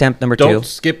 Suicide attempt number Don't 2.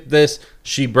 skip this.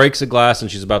 She breaks a glass and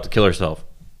she's about to kill herself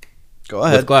Go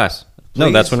ahead. with glass. No,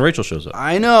 Please. that's when Rachel shows up.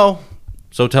 I know.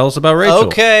 So tell us about Rachel.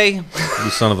 Okay. You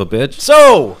son of a bitch.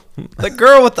 So, the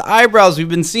girl with the eyebrows we've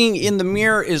been seeing in the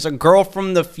mirror is a girl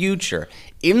from the future.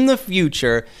 In the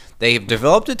future, they have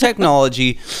developed a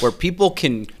technology where people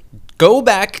can go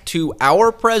back to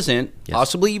our present, Yes.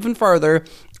 possibly even farther,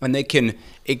 and they can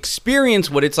experience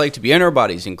what it's like to be in our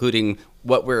bodies, including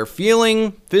what we're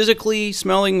feeling, physically,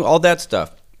 smelling, all that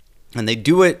stuff. And they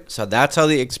do it, so that's how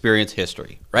they experience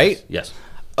history, right? Yes.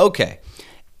 Okay.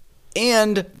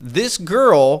 And this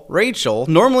girl, Rachel,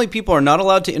 normally people are not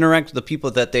allowed to interact with the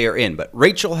people that they are in, but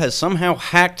Rachel has somehow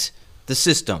hacked the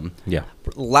system, Yeah.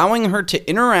 allowing her to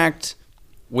interact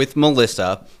with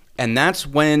Melissa, and that's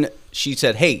when she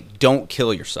said, hey, don't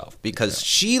kill yourself, because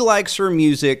she likes her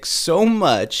music so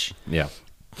much Yeah.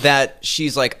 that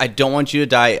she's like, I don't want you to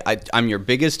die. I'm your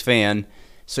biggest fan.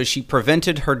 So she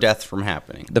prevented her death from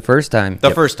happening. The first time.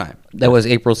 The first time. That was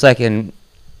April 2nd.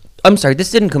 I'm sorry, this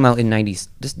didn't come out in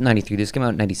 93. This came out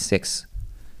in 96.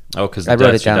 Oh, because I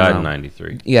wrote it she down died wrong. in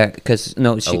 93. Yeah, because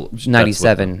no, Oh, that's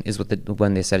 97 is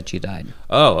when they said she died.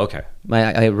 Oh, okay.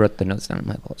 I wrote the notes down.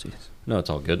 My apologies. No, it's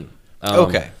all good.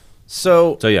 Okay.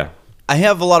 So So, yeah. I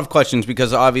have a lot of questions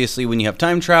because obviously when you have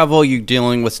time travel, you're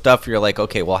dealing with stuff. You're like,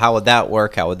 okay, well, how would that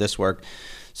work? How would this work?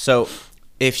 So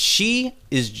if she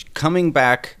is coming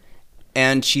back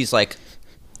and she's like,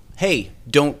 hey,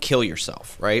 don't kill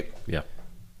yourself, right? Yeah.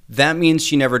 That means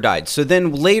she never died. So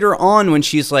then later on when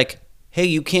she's like, hey,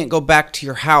 you can't go back to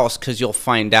your house because you'll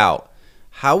find out.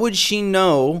 How would she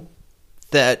know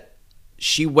that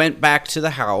she went back to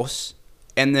the house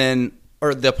and then,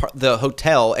 or the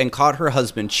hotel, and caught her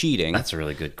husband cheating? That's a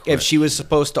really good question. If she was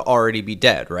supposed to already be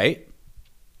dead, right?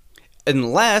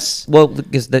 Unless, Well,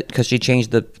 because she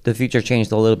changed the future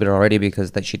changed a little bit already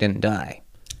because that she didn't die.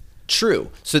 true.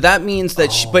 So that means that,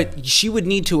 but she would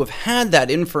need to have had that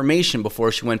information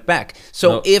before she went back.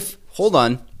 So No. hold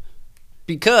on,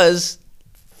 because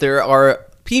there are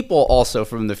people also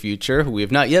from the future who we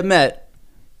have not yet met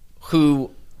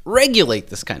who regulate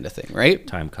this kind of thing, right?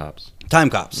 Time cops. Time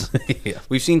cops. Yeah.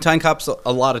 We've seen time cops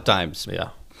a lot of times. Yeah.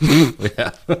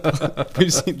 Yeah.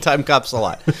 We've seen time cops a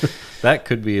lot. That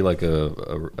could be like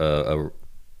a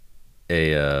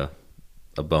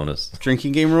bonus.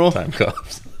 Drinking game rule? Time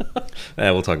cops.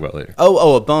 Yeah, we'll talk about it later.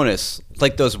 Oh, a bonus.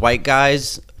 Like those white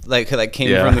guys like that came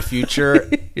Yeah. from the future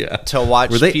Yeah. to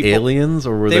watch Were they people. aliens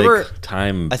or were They they, were-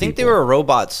 time I think they people? were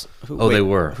robots who They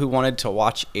were. who wanted to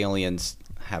watch aliens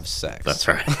have sex. That's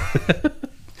right.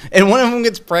 And one of them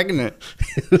gets pregnant.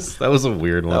 That was a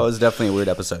weird one. That was definitely a weird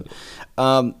episode.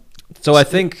 So I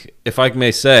think, if I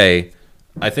may say,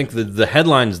 I think the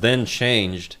headlines then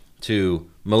changed to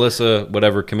Melissa,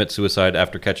 whatever, commits suicide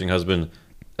after catching husband,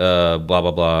 blah,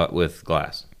 blah, blah, with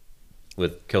glass.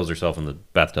 Kills herself in the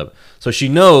bathtub. So she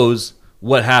knows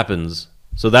what happens.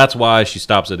 So that's why she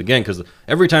stops it again. Because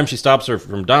every time she stops her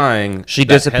from dying, She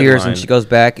that disappears headline- and she goes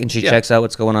back and she Yeah. checks out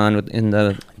what's going on in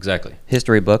the Exactly.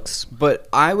 history books. But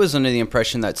I was under the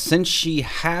impression that since she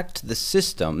hacked the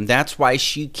system, that's why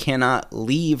she cannot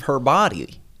leave her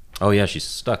body. Oh, yeah, she's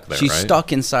stuck there, She's right?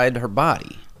 stuck inside her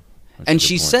body. That's a And good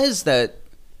she point. says that,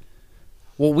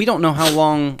 well, we don't know how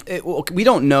long, we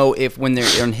don't know if when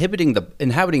they're inhabiting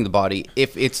the body,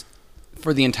 if it's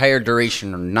for the entire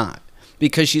duration or not.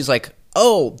 Because she's like,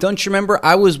 oh, don't you remember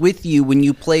I was with you when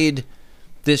you played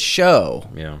this show?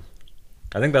 Yeah.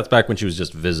 I think that's back when she was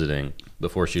just visiting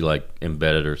before she, like,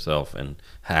 embedded herself and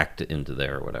hacked into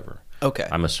there or whatever. Okay.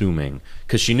 I'm assuming.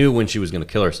 Because she knew when she was going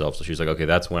to kill herself, so she was like, okay,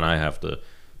 that's when I have to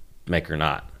make her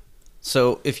not.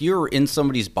 So if you're in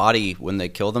somebody's body when they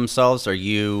kill themselves, are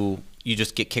you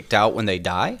just get kicked out when they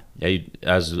die? Yeah,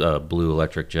 as blue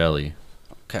electric jelly.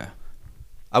 Okay.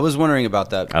 I was wondering about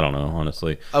that. I don't know,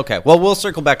 honestly. Okay, well, we'll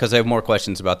circle back because I have more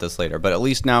questions about this later. But at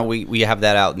least now we have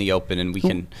that out in the open, and we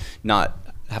can not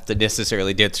have to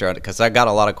necessarily dance around it because I got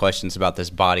a lot of questions about this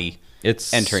body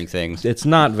It's entering things. It's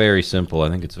not very simple. I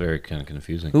think it's very kind of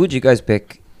confusing. Who would you guys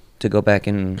pick to go back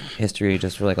in history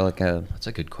just for like a That's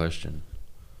a good question.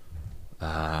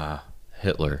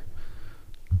 Hitler.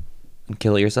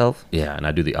 kill yourself? Yeah, and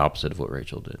I do the opposite of what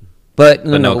Rachel did. But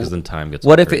no, no, because then time gets.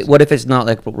 what all if crazy. what if it's not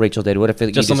like what Rachel did? What if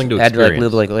it, Just you something to had to like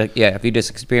experience. live like yeah, if you just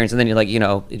experience and then you're like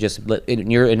it just in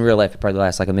real life it probably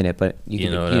lasts like a minute, but you You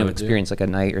can know what I would do? experience like a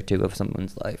night or two of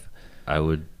someone's life. I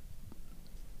would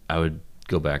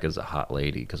go back as a hot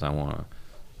lady because I want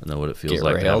to know what it feels Get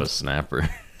like to have a railed? snapper.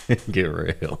 Get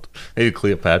railed. Maybe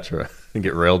Cleopatra and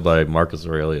get railed by Marcus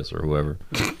Aurelius or whoever.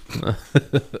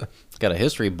 It's got a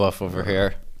history buff over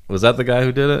here. Was that the guy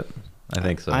who did it? I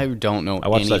think so. I don't know I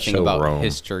watched that anything show, about Rome.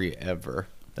 history ever.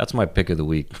 That's my pick of the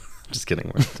week. Just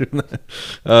kidding. We're not doing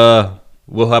that.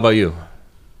 Well, how about you?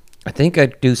 I think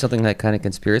I'd do something like kind of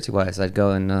conspiracy wise. I'd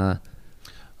go and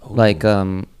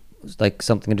like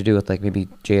something to do with like maybe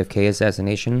JFK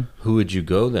assassination. Who would you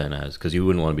go then as? Because you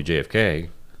wouldn't want to be JFK.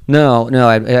 No,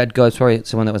 I'd go probably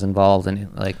someone that was involved in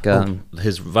it, like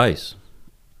His vice.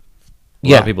 A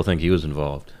lot yeah, of people think he was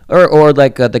involved. or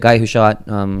like the guy who shot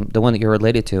the one that you're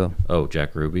related to. Oh,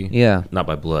 Jack Ruby? Yeah. Not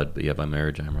by blood, but yeah, by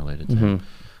marriage I'm related to Mm-hmm.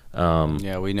 him.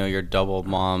 Yeah, we know your double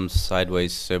moms,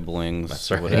 sideways siblings, That's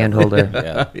right. whatever. Handholder.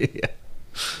 Yeah. Yeah.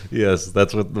 Yes,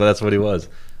 that's what he was.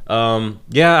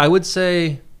 Yeah, I would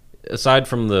say, aside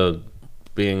from the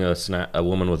being a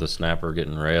woman with a snapper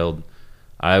getting railed,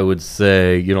 I would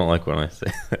say you don't like when I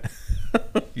say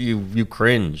that. you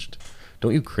cringed.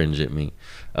 Don't you cringe at me?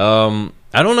 I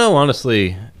don't know,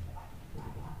 honestly.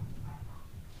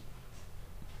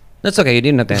 That's okay. You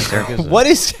didn't have to answer. What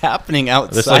is happening There's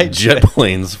outside? like jet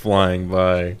planes flying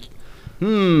by.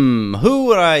 Who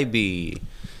would I be?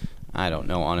 I don't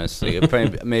know, honestly.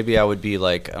 Maybe I would be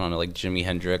like, I don't know, like Jimi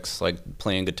Hendrix, like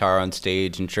playing guitar on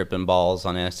stage and tripping balls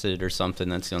on acid or something.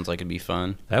 That sounds like it'd be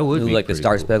fun. That would be like the pretty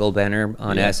Star cool. Spangled Banner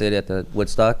on Yeah. acid at the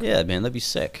Woodstock. Yeah, man, that'd be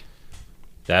sick.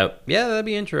 That'd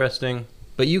be interesting.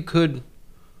 But you could.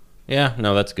 Yeah,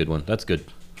 no, that's a good one. That's good.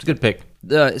 It's a good pick.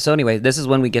 So anyway, this is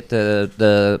when we get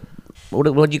the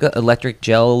what you got? Electric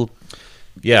gel.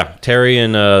 Yeah, Terry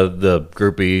and the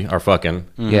groupie are fucking.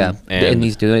 Yeah, And- and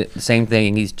he's doing the same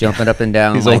thing. He's jumping up and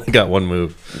down. He's like, only got one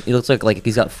move. he looks like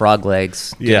he's got frog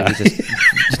legs. Yeah. He's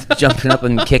just jumping up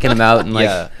and kicking him out and like.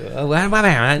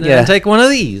 Yeah. Yeah. Take one of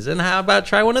these, and how about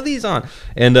try one of these on?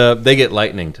 And they get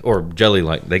lightninged or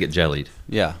they get jellied.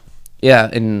 Yeah. Yeah,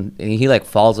 and he like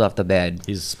falls off the bed.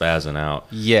 He's spazzing out.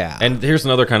 Yeah. And here's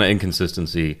another kind of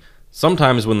inconsistency.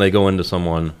 Sometimes when they go into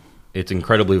someone, it's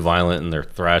incredibly violent and they're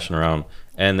thrashing around,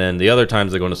 and then the other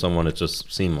times they go into someone, it's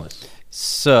just seamless.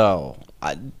 So,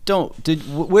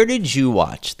 where did you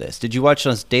watch this? Did you watch it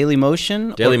on Daily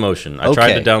Motion? Daily Or- Motion. I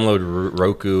tried to Okay. download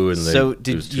Roku, and So, it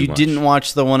was too you much. didn't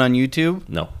watch the one on YouTube?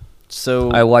 No.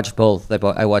 So, I watched both.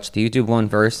 I watched the YouTube one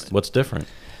first. What's different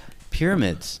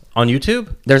pyramids. on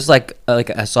YouTube? There's like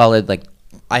a solid like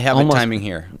I have Almost- a timing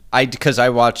here. Because I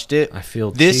watched it. I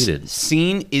feel this cheated.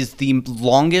 scene is the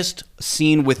longest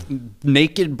scene with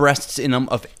naked breasts in them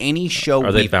of any show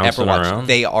Are they we've ever bouncing watched. around?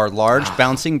 They are large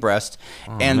bouncing breasts,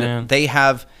 and man. they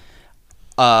have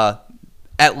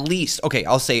at least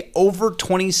I'll say over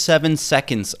 27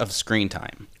 seconds of screen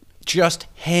time. Just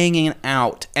hanging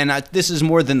out. And this is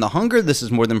more than The Hunger. This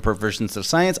is more than Perversions of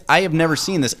Science. I have never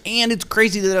seen this. And it's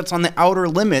crazy that it's on The Outer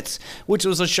Limits, which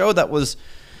was a show that was...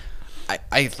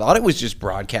 I thought it was just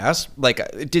broadcast. Like,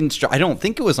 it didn't... I don't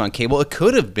think it was on cable. It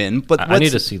could have been, but... I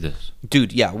need to see this.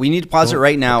 Dude, yeah, we need to pause it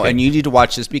right now, okay. and you need to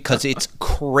watch this because it's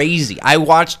crazy. I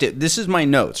watched it. This is my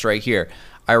notes right here.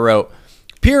 I wrote,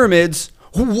 pyramids...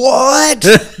 What?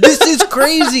 This is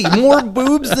crazy. More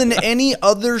boobs than any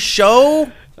other show?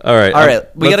 All right. All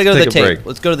right, we got to go to the take a tape. break.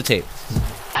 Let's go to the tape.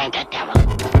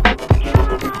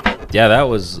 Yeah, that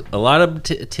was a lot of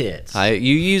tits. You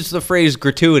used the phrase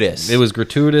gratuitous. It was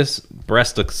gratuitous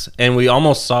breastics, and we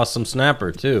almost saw some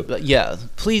snapper too. But yeah,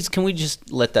 please, can we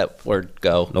just let that word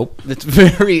go? Nope. It's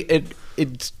very,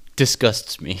 it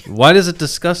disgusts me. Why does it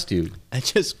disgust you? It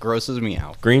just grosses me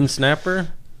out. Green snapper?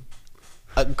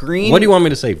 Green. What do you want me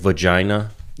to say?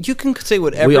 Vagina? You can say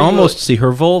whatever. We you almost see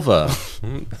her vulva.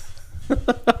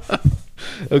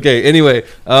 Okay, anyway,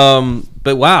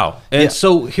 but wow. And Yeah.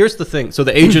 so here's the thing. So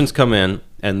the agents come in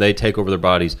and they take over their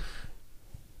bodies.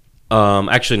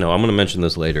 Actually, no, I'm going to mention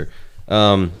this later.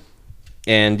 And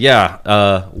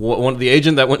yeah, one the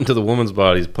agent that went into the woman's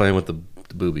body is playing with the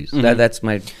boobies. that's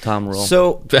my Tom rule.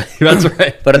 So That's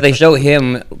right. But if they show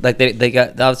him, like they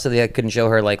got obviously they couldn't show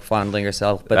her like fondling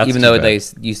herself. But That's even too though bad.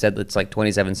 you said it's like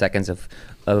 27 seconds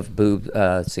of boob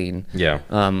scene. Yeah.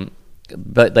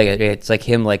 But like it's like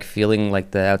him like feeling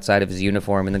like the outside of his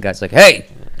uniform, and the guy's like, "Hey,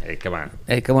 Hey, come on.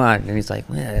 come on!" And he's like,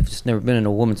 "Man, I've just never been in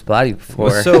a woman's body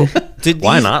before." So did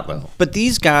Why these- not, though? But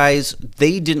these guys,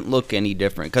 they didn't look any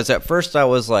different. Because at first I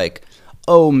was like,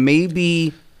 oh,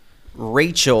 maybe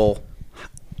Rachel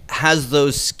has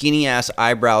those skinny ass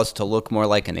eyebrows to look more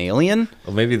like an alien.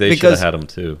 Well, maybe they should Because- have had him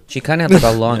too. She kind of has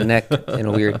like a long neck and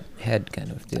a weird head,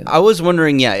 kind of. Too. I was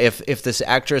wondering, if this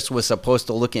actress was supposed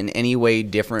to look in any way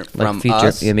different Like from feature,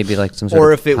 us, yeah, maybe like some sort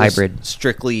or of if it hybrid. was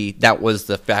strictly that was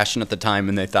the fashion at the time,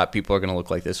 and they thought people are going to look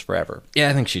like this forever. Yeah,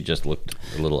 I think she just looked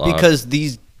a little odd. Because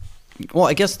well,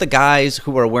 I guess the guys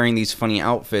who are wearing these funny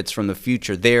outfits from the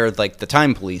future, they're like the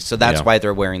time police, so that's Yeah. why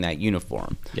they're wearing that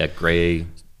uniform. yeah, gray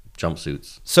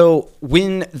jumpsuits. So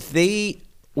when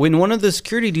one of the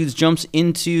security dudes jumps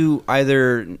into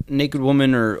either Naked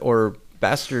Woman or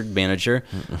Bastard Manager,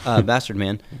 Bastard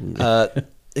Man,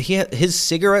 his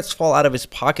cigarettes fall out of his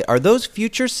pocket. Are those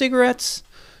future cigarettes?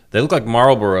 They look like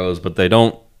Marlboros, but they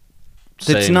don't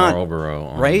say It's not- Marlboro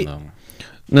on right? them.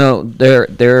 No, they're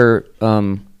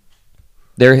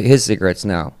his cigarettes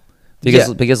now, Yeah.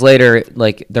 because later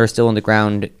like they're still on the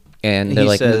ground and they're He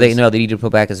like says- they need to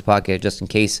put back his pocket just in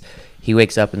case he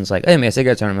wakes up and is like, hey, my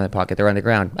cigarettes aren't in my pocket, they're on the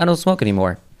ground. I don't smoke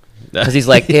anymore. Because he's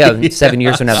like, yeah, 7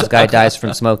 years from now this guy dies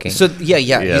from smoking. So yeah.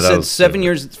 Yeah, He that said was 7 stupid.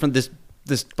 years from this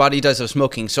body dies of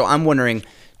smoking. So I'm wondering,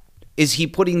 is he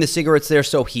putting the cigarettes there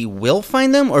so he will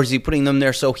find them, or is he putting them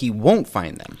there so he won't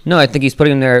find them? No, I think he's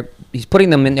putting them there. He's putting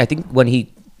them in. I think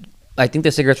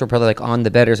the cigarettes were probably like on the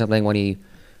bed or something when he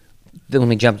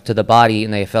jumped to the body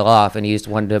and they fell off, and he just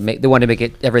wanted to make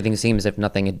it everything seem as if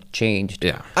nothing had changed.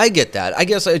 Yeah. I get that. I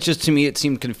guess it's just, to me, it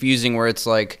seemed confusing where it's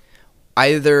like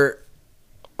either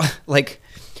like,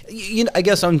 I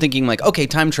guess I'm thinking like, okay,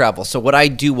 time travel. So what I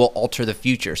do will alter the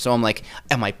future. So I'm like,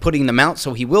 am I putting them out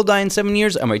so he will die in 7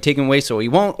 years? Am I taking away so he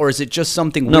won't? Or is it just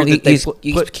something No, weird that they he's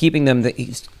put? keeping them.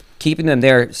 He's keeping them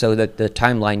there so that the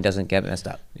timeline doesn't get messed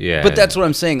up. Yeah. But that's what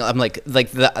I'm saying. I'm like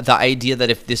the idea that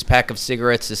if this pack of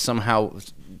cigarettes is somehow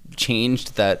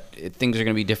changed, that things are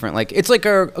going to be different. Like, it's like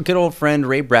our good old friend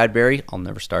Ray Bradbury. I'll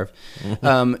never starve.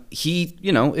 He,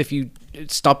 if you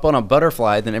stop on a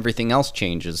butterfly, then everything else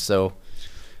changes. So,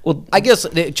 Well, I guess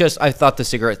I thought the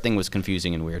cigarette thing was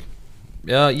confusing and weird.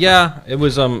 Yeah, it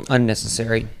was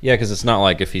unnecessary. yeah, because it's not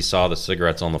like if he saw the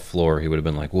cigarettes on the floor, he would have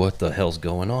been like, "What the hell's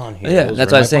going on here?" Yeah, Those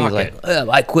that's are what I in was saying. my Like, pocket."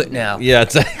 I quit now. Yeah,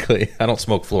 exactly. I don't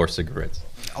smoke floor cigarettes.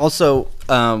 Also,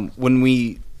 when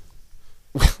we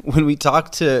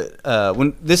talk to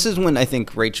when this is when I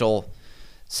think Rachel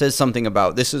says something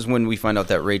about this is when we find out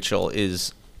that Rachel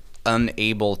is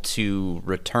unable to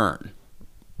return.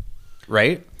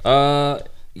 Right?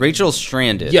 Rachel's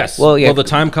stranded. Yes. Well, yeah. Well, the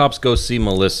time cops go see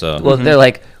Melissa. Well, they're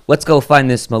like, let's go find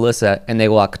this Melissa, and they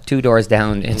walk 2 doors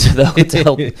down into the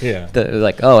hotel. Yeah. They're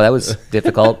like, oh, that was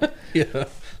difficult. Yeah.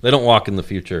 They don't walk in the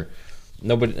future.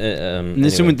 Nobody. And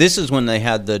Anyway. this is when they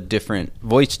had the different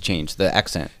voice change, the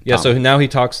accent. Yeah. So now he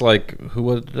talks like who?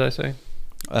 What did I say?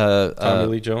 Tommy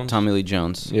Lee Jones? Tommy Lee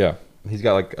Jones. Yeah. He's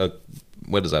got like a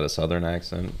what is that? A southern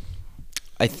accent.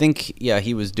 I think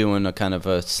he was doing a kind of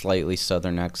a slightly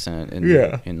southern accent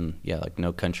in like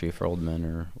No Country for Old Men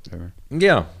or whatever.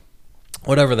 Yeah.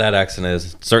 Whatever that accent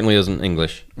is, it certainly isn't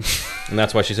English. And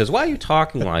that's why she says, "Why are you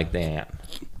talking like that?"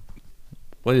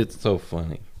 Well, it's so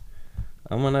funny.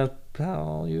 I'm gonna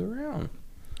pal you around.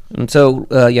 And so,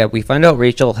 we find out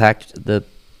Rachel hacked the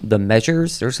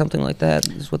measures or something like that,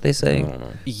 is what they say. I don't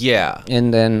know. Yeah.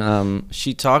 And then,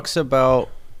 She talks about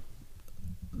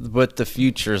what the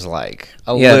future's like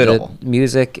a the little.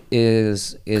 music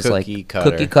is like Cookie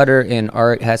cutter. cookie cutter, and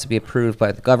art has to be approved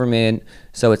by the government.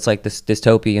 So it's like this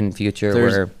dystopian future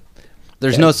where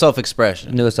There's no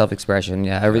self-expression. no self-expression.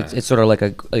 Yeah, it's sort of like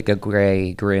a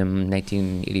gray, grim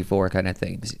 1984 kind of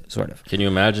thing, sort of. Can you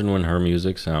imagine when her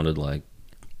music sounded like?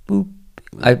 Boop.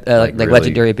 Like really-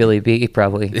 legendary Billy B,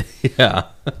 probably. Yeah.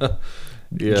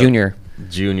 Yeah. Junior.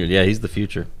 Junior. Yeah, he's the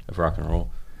future of rock and roll.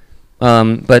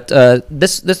 But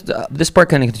this part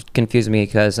kind of confused me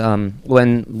because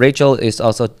when Rachel is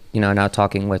also now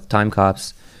talking with time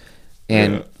cops,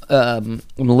 and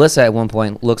Melissa at one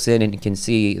point looks in and can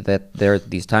see that there are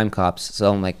these time cops.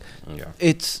 So I'm like, Yeah.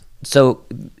 It's so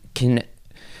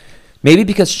maybe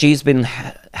because she's been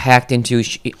hacked into,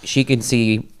 she can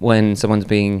see when someone's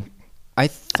being I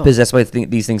thought possessed by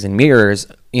these things in mirrors,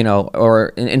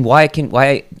 and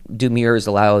why do mirrors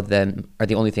allow them, are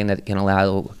the only thing that can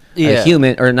allow a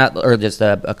human or just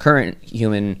a current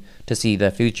human to see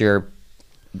the future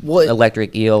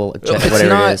electric eel, whatever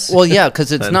not, it is. Well, yeah,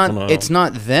 because it's I not don't know. it's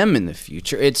not them in the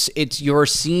future. It's you're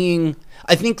seeing.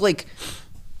 I think like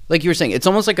you were saying, it's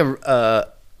almost like the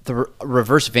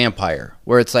reverse vampire,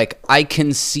 where it's like I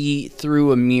can see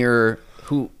through a mirror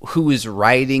who is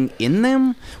riding in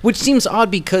them, which seems odd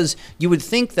because you would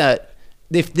think that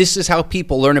if this is how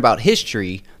people learn about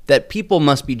history, that people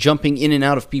must be jumping in and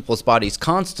out of people's bodies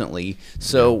constantly.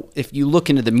 So if you look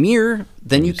into the mirror,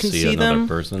 then you can see another them.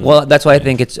 person. Well, that's why I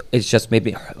think it's just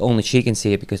maybe only she can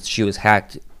see it because she was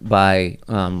hacked by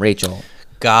Rachel.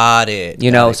 Got it. You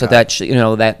know, so that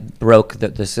that broke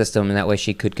the system, and that way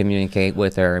she could communicate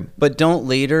with her. But don't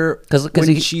later, 'Cause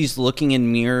when she's looking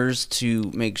in mirrors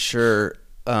to make sure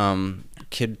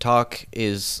Kid Talk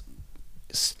is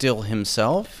still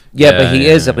himself. Yeah, but he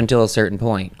Yeah, is yeah. up until a certain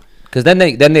point. Because then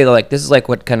they like, this is like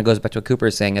what kind of goes back to what Cooper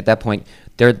is saying. At that point,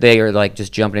 they are like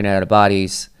just jumping in and out of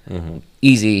bodies,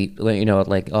 easy. You know,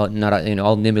 like all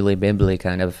nimbly bimbly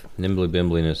kind of. Nimbly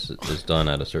bimbliness is done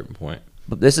at a certain point.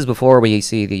 But this is before we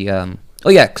see the. Oh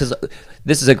yeah, because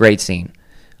this is a great scene.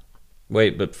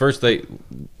 Wait, but first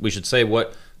we should say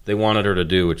what they wanted her to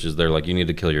do, which is they're like, you need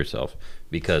to kill yourself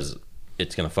because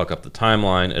it's going to fuck up the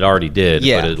timeline. It already did,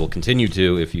 Yeah. but it will continue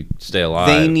to if you stay alive.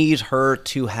 They need her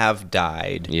to have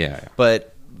died. Yeah.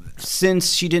 But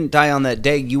since she didn't die on that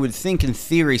day, you would think in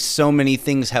theory so many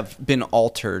things have been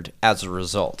altered as a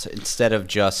result instead of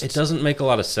just... It doesn't make a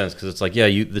lot of sense because it's like, yeah,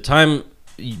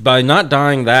 by not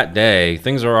dying that day,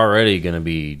 things are already going to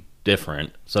be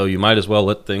different. So you might as well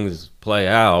let things play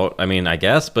out. I mean, I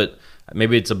guess, but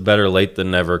maybe it's a better late than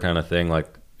never kind of thing. Like,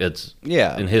 it's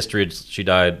in history, she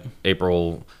died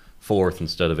April 4th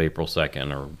instead of April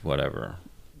 2nd or whatever.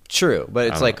 True, but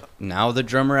it's like now the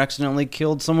drummer accidentally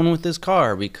killed someone with his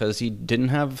car because he didn't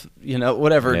have,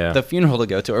 the funeral to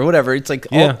go to or whatever. It's like,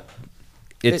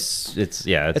 it's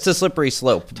a slippery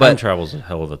slope. Time travel's a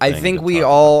hell of a thing. I think we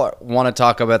all want to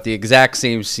talk about the exact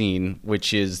same scene,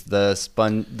 which is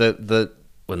the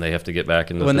when they have to get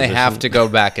back into when the they position. have to go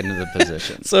back into the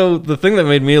position. So the thing that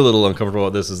made me a little uncomfortable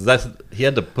with this is that he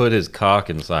had to put his cock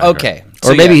inside. Okay,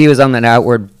 her. Or maybe he was on that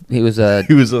outward. He was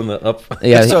He was on the up.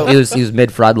 Yeah, So- he was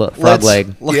mid frog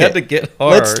leg. He had to get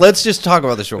hard. Let's just talk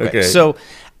about this real quick. Okay. So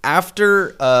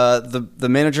after the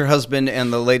manager husband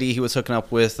and the lady he was hooking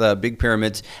up with, Big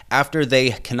Pyramids, after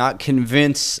they cannot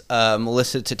convince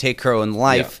Melissa to take her own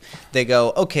life, they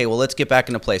go, okay, well, let's get back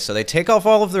into place. So they take off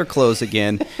all of their clothes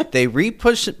again. They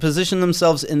position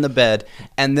themselves in the bed,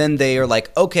 and then they are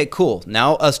like, okay, cool.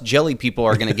 Now us jelly people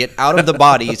are going to get out of the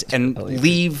bodies and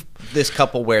leave this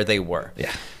couple where they were.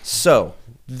 Yeah. So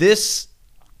this,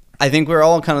 I think we're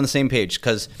all kind of on the same page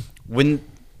because when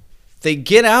they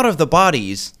get out of the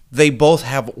bodies, they both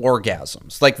have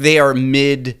orgasms. Like they are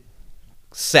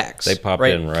mid-sex. They popped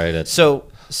right? in right at. So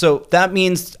that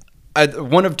means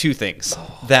one of two things.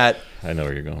 That I know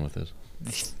where you're going with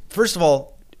this. first of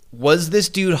all, was this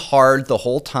dude hard the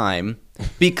whole time?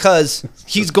 Because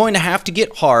he's going to have to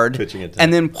get hard Pitching it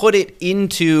and then put it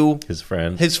into His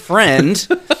friend.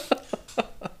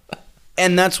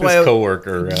 And that's why His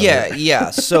coworker. rather. Yeah.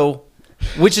 So,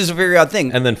 which is a very odd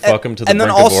thing. And then fuck him to the And then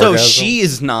brink of also, orgasm? she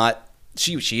is not.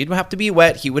 She'd have to be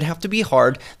wet. He would have to be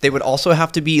hard. They would also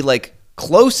have to be like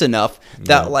close enough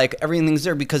that like everything's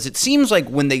there. Because it seems like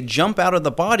when they jump out of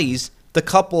the bodies, the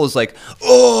couple is like,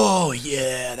 "Oh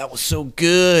yeah, that was so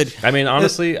good." I mean,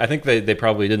 honestly, I think they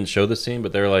probably didn't show the scene,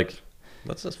 but they were like,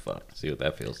 let's just fuck, see what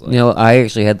that feels like. You know, I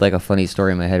actually had like a funny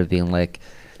story in my head of being like,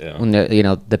 Yeah. when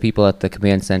the people at the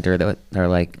command center that are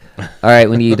like, all right,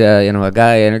 we need a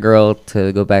guy and a girl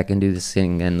to go back and do this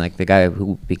thing, and like the guy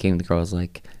who became the girl was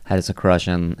like has a crush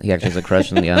on. He actually has a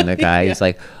crush on the guy. He's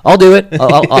like, I'll do it.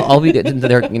 I'll be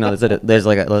there. There's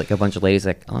like a bunch of ladies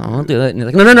like, oh, I'll do it. And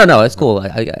he's like, no, it's cool.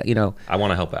 I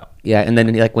want to help out. Yeah, and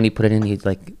then like when he put it in, he's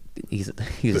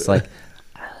just like,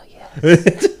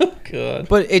 God.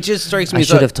 But it just strikes me. I as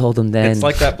should have told him then. It's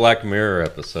like that Black Mirror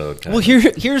episode. Well,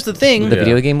 here's the thing. the Yeah.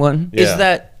 video game one. Yeah. Is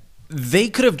that they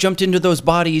could have jumped into those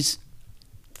bodies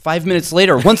 5 minutes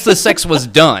later once the sex was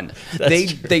done.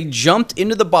 They jumped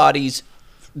into the bodies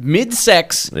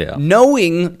mid-sex, Yeah.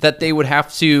 knowing that they would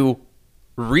have to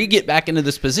get back into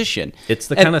this position. It's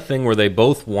the kind of thing where they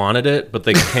both wanted it, but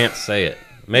they can't say it.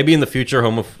 Maybe in the future,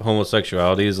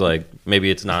 homosexuality is like, maybe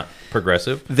it's not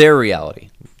progressive. Their reality.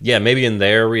 Yeah, maybe in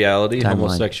their reality, Timeline.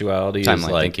 homosexuality Timeline, is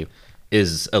like thank you.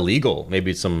 is illegal.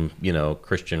 Maybe some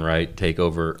Christian right take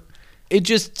over, It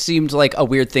just seemed like a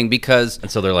weird thing because and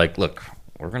so they're like, look,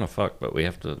 we're gonna fuck, but we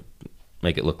have to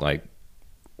make it look like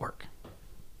work.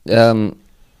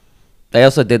 I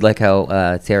also did like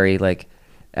how Terry, like,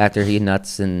 after he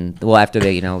nuts after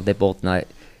they both nut,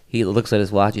 he looks at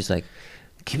his watch. He's like,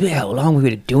 "Can you believe how long we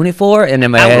were doing it for?" And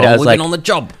in my head, I was like, on the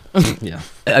job. Yeah,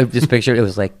 I just pictured it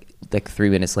was like 3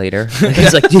 minutes later.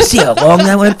 He's like, "Do you see how long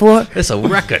that went for?" it's a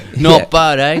record. not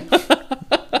bad, eh?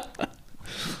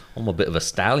 I'm a bit of a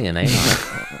stallion, ain't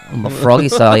I? I'm a froggy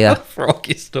style, yeah.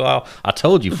 Froggy style. I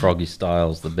told you, Froggy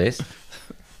style's the best.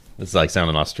 It's like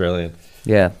sounding Australian.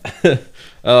 Yeah.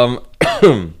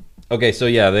 Okay, so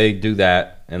yeah, they do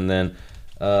that, and then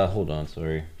hold on,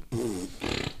 sorry.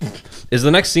 Is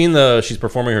the next scene she's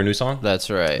performing her new song? That's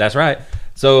right. That's right.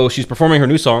 So she's performing her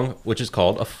new song, which is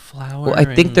called "A Flower." Well,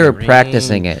 I think they're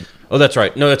practicing it. Oh, that's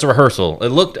right. No, it's a rehearsal. It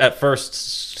looked at first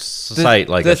sight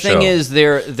like the a thing show. is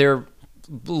they're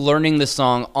learning the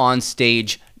song on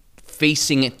stage,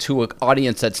 facing it to an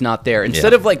audience that's not there.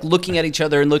 Instead of like looking at each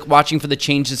other and watching for the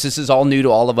changes, this is all new to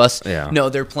all of us. Yeah. No,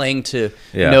 they're playing to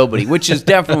Yeah. nobody, which is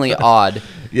definitely odd.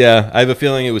 Yeah, I have a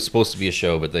feeling it was supposed to be a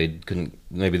show, but they couldn't.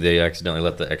 Maybe they accidentally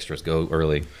let the extras go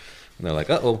early, and they're like,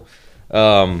 "Uh-oh."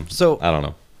 So I don't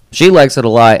know. She likes it a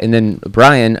lot, and then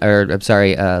Brian, or I'm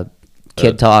sorry,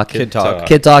 Kid Talk. Kid Talk.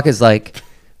 Kid Talk is like,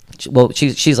 well,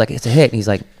 she's like, it's a hit, and he's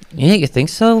like, yeah, you think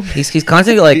so? He's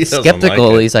constantly like He doesn't skeptical.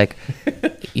 like it. He's like,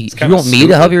 you kinda want me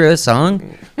to help stupid. you write a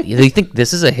song? You think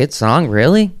this is a hit song,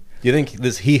 really? Do you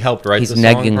think he helped write He's the song?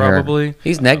 negging her. Probably.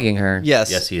 He's negging her.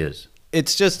 yes, Yes, he is.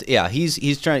 it's just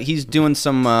he's doing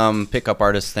some pickup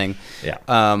artist thing. Yeah.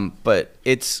 But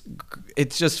it's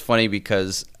just funny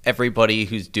because everybody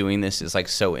who's doing this is like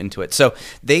so into it. So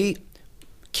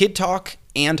Kid Talk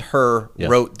and her Yeah.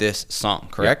 wrote this song,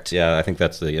 correct? Yeah, I think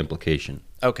that's the implication.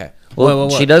 Okay. Well,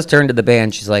 What? she does turn to the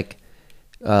band. She's like,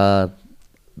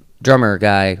 drummer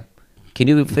guy, can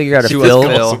you figure out a She was fill?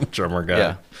 Phil. Awesome drummer guy.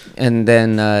 Yeah. And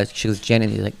then she goes, Janet.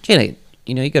 He's like, Janet,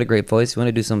 you know, you got a great voice. You want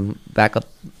to do some backup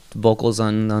vocals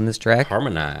on this track?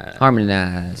 Harmonize.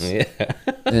 Harmonize. Yeah.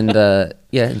 And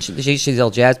yeah, and she's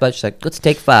all jazzed about it. She's like, let's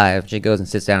take 5. She goes and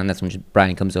sits down, and that's when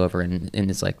Brian comes over and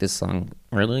it's like, this song,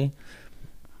 really?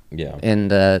 Yeah.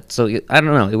 And so I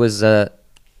don't know. It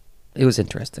was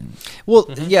interesting. Well,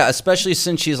 yeah, especially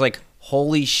since she's like,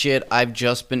 holy shit, I've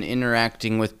just been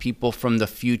interacting with people from the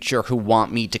future who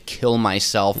want me to kill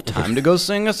myself. Time to go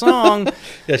sing a song.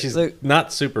 Yeah, she's Like-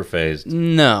 not super phased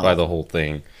No. by the whole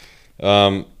thing.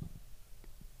 And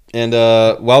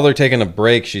while they're taking a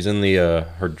break, she's in the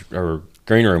her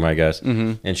green room, I guess,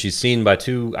 and she's seen by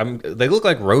 2. They look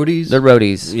like roadies. The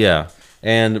roadies. Yeah,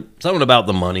 and something about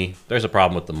the money. There's a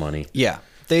problem with the money. Yeah.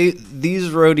 These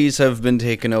roadies have been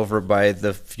taken over by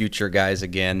the future guys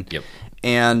again. Yep.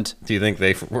 And Do you think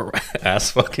they were ass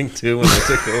fucking too when they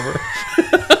took over?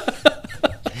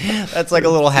 that's like a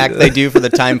little hack they do for the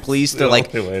time police. They're the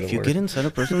like, only way to if you work. get inside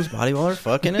a person's body while they're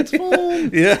fucking, it's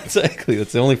fine. Yeah, exactly.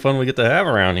 That's the only fun we get to have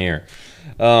around here.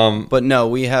 But no,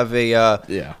 we have a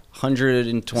Yeah.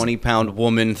 120-pound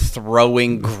woman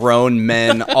throwing grown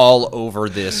men all over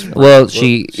this. Well,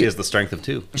 she She has the strength of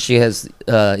 2. she has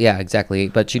yeah, exactly.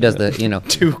 But she does the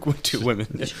Two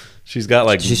women. She's got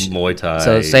like She's- Muay Thai.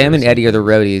 So Sam and Eddie are the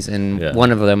roadies, and Yeah.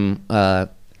 one of them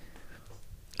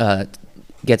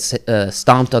gets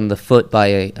stomped on the foot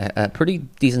by a pretty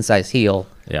decent sized heel.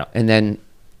 Yeah. And then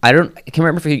I can't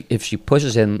remember if she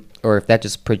pushes him or if that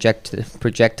just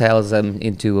projectiles him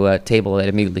into a table that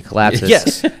immediately collapses.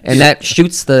 Yes. And that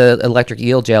shoots the electric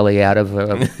eel jelly out of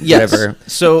Yes. whatever.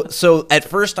 So at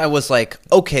first I was like,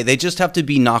 okay, they just have to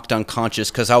be knocked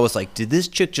unconscious because I was like, did this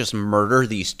chick just murder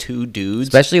these 2 dudes?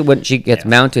 Especially when she gets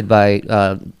mounted by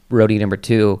roadie number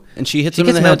 2. And she hits She him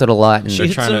in gets the head. mounted a lot. And She They're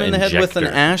hits trying him to in the head with inject an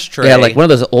her. ashtray. yeah, like one of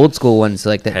those old school ones,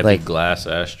 like that. heavy Like glass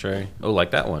ashtray. Oh, like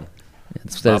that one.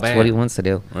 that's bad. what he wants to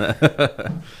do.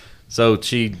 So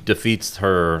she defeats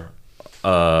her.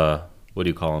 What do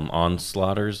you call them?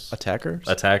 Onslaughters. Attackers.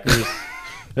 Attackers.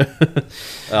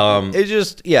 It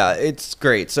just it's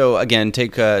great. So again,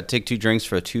 take 2 drinks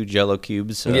for 2 Jello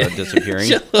cubes disappearing.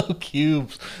 Jello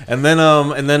cubes. And then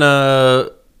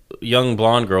young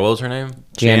blonde girl. What was her name?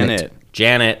 Janet.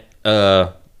 Janet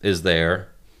is there,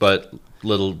 but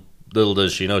little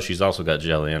does she know she's also got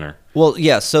jelly in her. Well,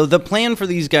 yeah. So the plan for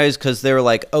these guys, because they're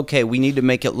like, okay, we need to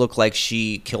make it look like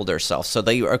she killed herself. So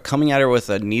they are coming at her with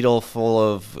a needle full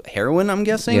of heroin. I'm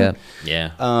guessing. Yeah.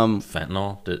 Yeah.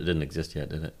 Fentanyl it didn't exist yet,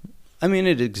 did it? I mean,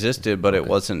 it existed, but it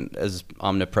wasn't as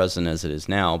omnipresent as it is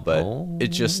now. But it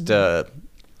just Yeah,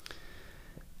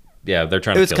 they're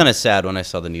trying. it to was kill kind of sad when I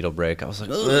saw the needle break. I was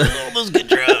like, oh, all those good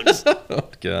drugs. Oh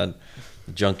God,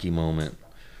 junkie moment.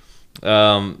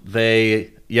 So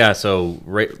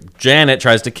Janet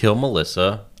tries to kill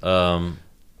Melissa,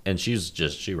 and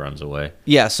she runs away.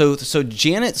 Yeah, so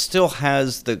Janet still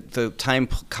has the time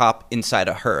cop inside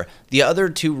of her. The other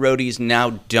 2 roadies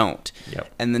now don't.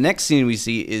 Yep. And the next scene we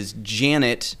see is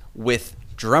Janet with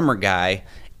drummer guy,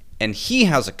 and he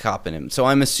has a cop in him. So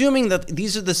I'm assuming that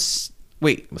these are the same.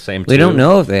 We two. don't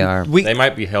know if they are. They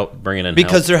might be bringing in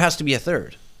because help. there has to be a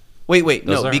third. Wait,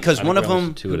 Does no, there? because I one didn't of them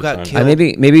realize 2 who at a got time.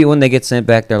 killed. Maybe when they get sent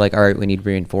back, they're like, all right, we need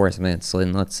reinforcements. So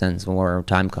then let's send some more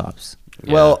time cops.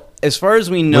 Well, as far as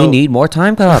we know, We need more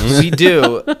time cops. we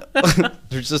do.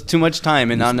 There's just too much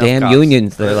time and not enough Damn cops.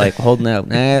 unions. They're like holding out.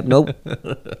 Nope.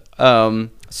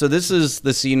 So this is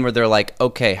the scene where they're like,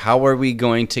 okay, how are we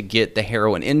going to get the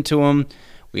heroin into him?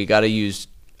 We got to use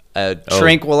a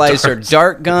tranquilizer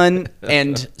dart gun.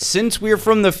 And since we're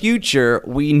from the future,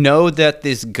 we know that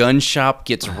this gun shop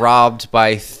gets robbed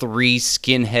by 3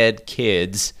 skinhead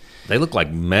kids. They look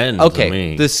like men Okay, to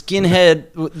me. the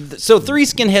skinhead. So 3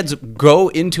 skinheads go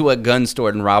into a gun store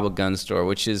and rob a gun store,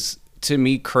 which is, to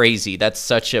me, crazy. That's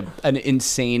such an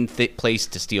insane place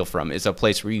to steal from. Is a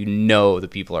place where you know the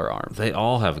people are armed. They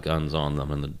all have guns on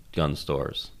them in the gun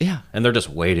stores. Yeah. And they're just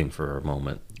waiting for a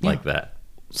moment like that.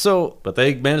 So But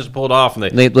they managed to pull it off, and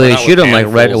They went out shoot with them like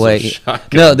right handfuls of away.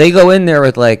 shotguns. No, they go in there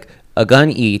with like a gun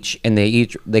each, and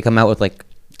they come out with like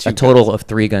a total of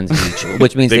 3 guns each,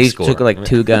 which means Big they score. took like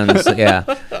 2 guns. Yeah,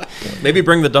 Maybe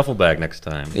bring the duffel bag next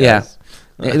time. yeah. guys.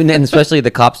 And especially the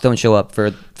cops don't show up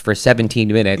for 17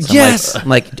 minutes. Yes! I'm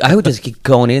like, I would just keep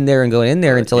going in there until I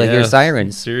hear Yes,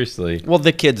 sirens. Seriously. Well,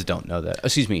 the kids don't know that.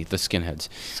 Excuse me, the skinheads.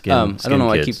 Skin I don't know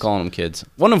why I kids. keep calling them kids.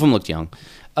 One of them looked young.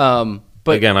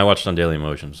 But Again, I watched on Daily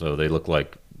Motion, so they look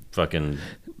like fucking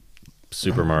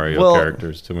Super Mario Well,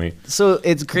 characters to me. so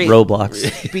it's great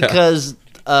Roblox. because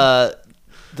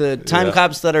the time Yeah.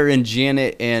 cops that are in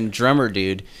Janet and Drummer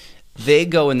Dude, they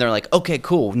go and they're like, okay,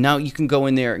 cool. Now you can go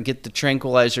in there and get the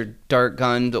tranquilizer dart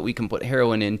gun that we can put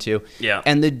heroin into. Yeah.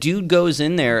 And the dude goes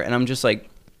in there, and I'm just like,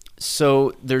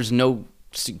 so there's no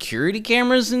security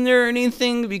cameras in there or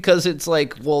anything? Because it's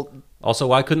like, well, Also,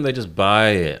 why couldn't they just buy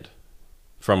it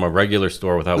from a regular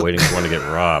store without waiting for one to get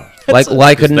robbed? Like,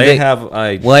 why 'Cause couldn't they? have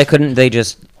Why couldn't they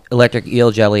just electric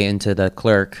eel jelly into the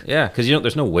clerk? Yeah, because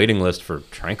there's no waiting list for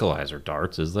tranquilizer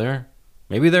darts, is there?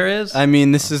 Maybe there is. I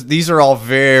mean, these are all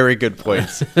very good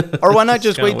points. Or why not It's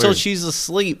just kinda wait till weird. she's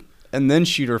asleep and then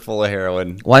shoot her full of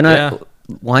heroin? Why not? Yeah.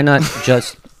 Why not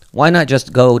just? Why not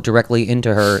just go directly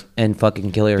into her and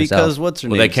fucking kill herself? Because what's her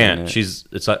Well, name? they can't.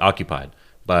 It's occupied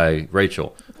by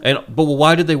Rachel. But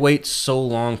why did they wait so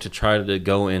long to try to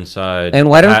go inside? and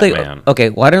why don't Batman? they? Okay,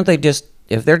 why don't they just?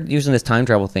 If they're using this time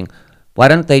travel thing, why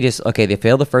don't they just? Okay, they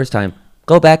failed the first time.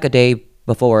 Go back a day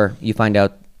before you find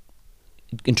out,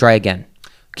 and try again.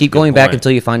 Keep Good going back point.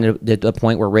 until you find a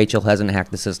point where Rachel hasn't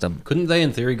hacked the system. Couldn't they,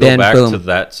 in theory, go Then, back boom. to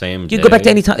that same? You can go back to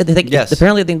day? any time. Yes.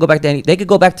 Apparently, they can go back to any. They could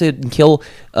go back to kill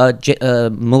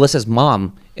Melissa's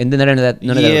mom, and then none of that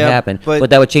would happen. but- But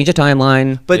that would change the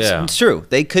timeline. But Yeah. it's true.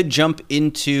 They could jump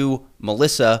into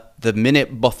Melissa the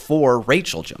minute before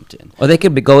Rachel jumped in. Or they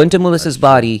could go into Melissa's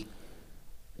body,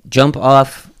 jump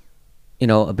off,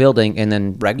 a building, and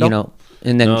then Ragdoll?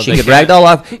 and then No, she they could can't- ragdoll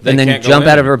off, they and then can't go jump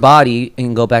out in. of her body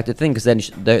and go back to the thing, because then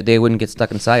they wouldn't get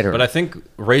stuck inside her. But I think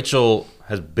Rachel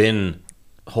has been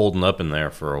holding up in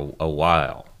there for a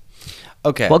while.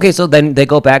 Okay. Well, okay, so then they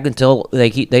go back until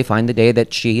they find the day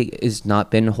that she is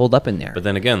not been holed up in there. But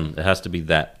then again, it has to be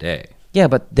that day. Yeah,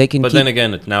 but they can. But keep, then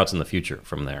again, now it's in the future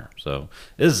from there. So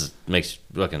this makes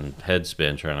fucking head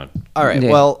spin trying to. All right.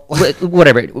 Yeah. Well,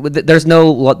 Whatever. There's no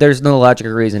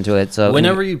logical reason to it. So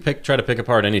Whenever you try to pick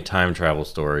apart any time travel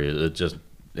story, it just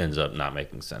ends up not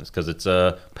making sense because it's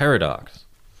a paradox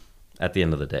at the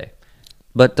end of the day.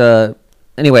 But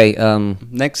anyway,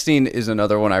 next scene is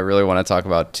another one I really want to talk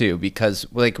about too, because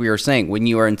like we were saying, when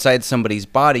you are inside somebody's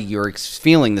body, you're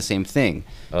feeling the same thing.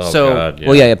 Oh So, God! Yeah.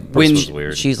 well, yeah, This when was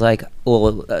weird. she's like,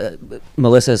 well,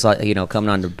 Melissa's like, coming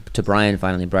on to Brian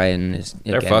finally. Brian is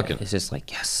They're again, fucking. It's just like,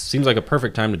 yes, Seems like a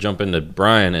perfect time to jump into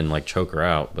Brian and like choke her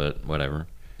out, but whatever.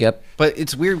 yep. But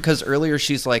it's weird because earlier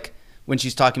she's like, when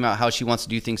she's talking about how she wants to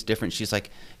do things different, she's like,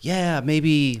 yeah,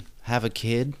 maybe have a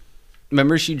kid.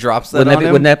 Remember she drops that Wouldn't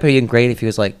on him? that be great if he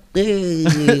was like,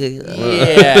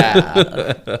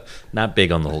 Yeah. Not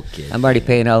big on the whole kid. I'm already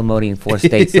paying alimony in 4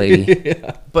 states, lady.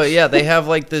 But yeah, they have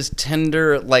like this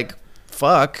tender like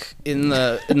fuck in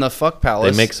the fuck They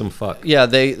palace. make some fuck. Yeah,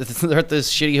 they're at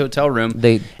this shitty hotel room.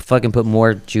 They fucking put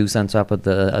more juice on top of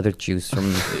the other juice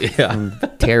from, from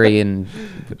Terry and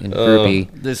Groupie.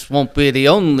 This won't be the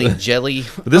only jelly.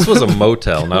 But this was a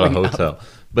motel, not a hotel.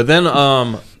 But then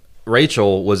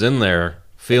Rachel was in there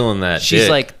feeling that She's dick.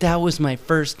 like, that was my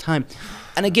first time.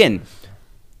 And again,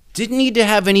 didn't need to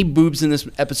have any boobs in this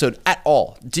episode at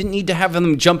all. Didn't need to have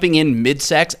them jumping in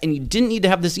mid-sex, and you didn't need to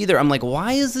have this either. I'm like,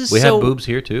 why is this we so... have boobs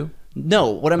here too. No,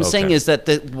 what I'm saying Okay. is that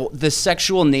the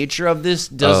sexual nature of this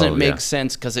doesn't Oh, make yeah.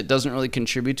 sense because it doesn't really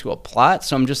contribute to a plot.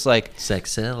 So I'm just like,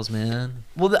 Sex sells, man.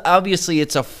 well, obviously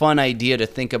it's a fun idea to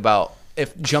think about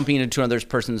if jumping into another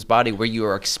person's body where you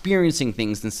are experiencing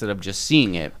things instead of just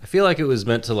seeing it. I feel like it was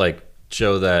meant to like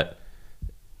show that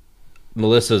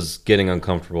Melissa's getting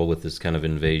uncomfortable with this kind of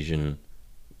invasion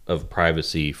of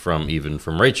privacy from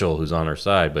Rachel, who's on her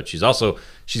side, but she's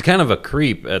kind of a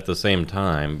creep at the same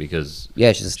time because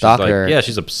Yeah, she's a stalker.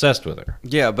 She's obsessed with her.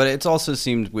 Yeah, but it also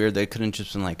seemed weird they couldn't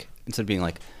just been like, instead of being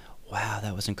like, wow,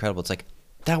 that was incredible, it's like,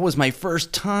 that was my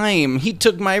first time. He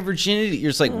took my virginity. You're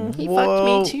just like, He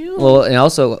whoa. fucked me too. Well, and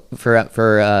also for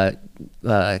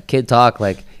Kid Talk,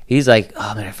 like he's like,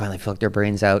 oh man, I finally fucked her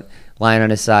brains out, lying on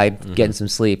his side, getting some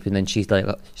sleep, and then she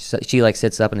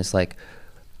sits up and it's like,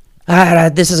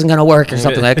 this isn't gonna work or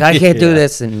something. Like I can't do Yeah.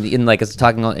 this, and like it's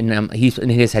talking, and he's in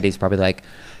his head, he's probably like,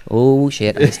 oh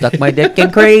shit, I stuck my dick in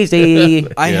crazy.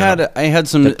 I had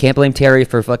some. But can't blame Terry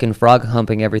for fucking frog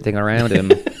humping everything around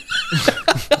him.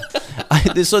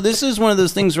 So this is one of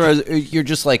those things where you're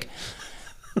just like,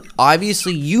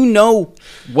 obviously you know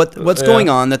what's going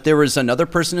on, that there is another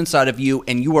person inside of you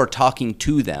and you are talking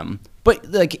to them, but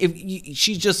like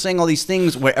she's just saying all these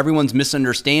things where everyone's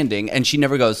misunderstanding and she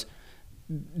never goes,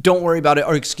 don't worry about it,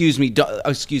 or excuse me.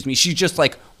 She's just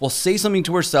like, well, say something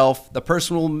to herself, the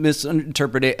person will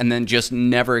misinterpret it and then just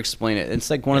never explain it. It's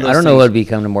like one of those I don't know things. what would be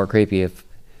kind of more creepy if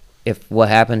what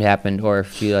happened, or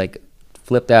if she like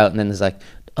flipped out and then is like,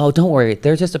 oh, don't worry,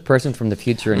 there's just a person from the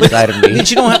future inside of me. Then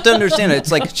you don't have to understand it.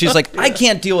 It's like she's like, I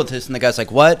can't deal with this, and the guy's like,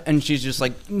 what? And she's just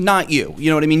like, not you. You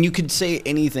know what I mean? You could say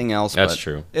anything else. That's but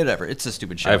true. Whatever. It's a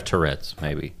stupid show. I have Tourette's,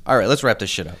 maybe. All right, let's wrap this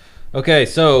shit up. Okay,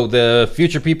 so the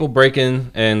future people break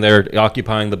in and they're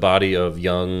occupying the body of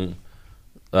young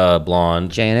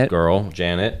blonde girl,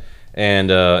 Janet, and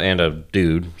a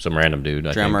dude, some random dude.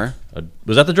 I Drummer. think.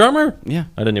 Was that the drummer? Yeah.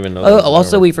 I didn't even know. that was the Also,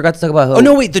 drummer. we forgot to talk about Oh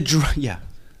no, wait, yeah.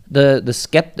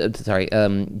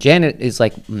 Janet is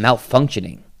like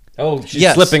malfunctioning. Oh, she's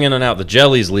Yes. slipping in and out. The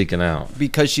jelly's leaking out.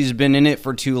 Because she's been in it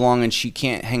for too long and she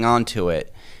can't hang on to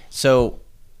it. So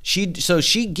she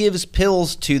gives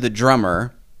pills to the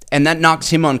drummer, and that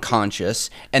knocks him unconscious,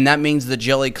 and that means the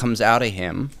jelly comes out of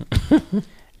him.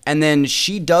 And then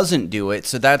she doesn't do it,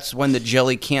 so that's when the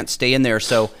jelly can't stay in there.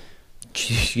 So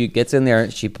She gets in there,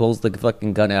 she pulls the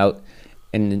fucking gun out,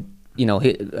 and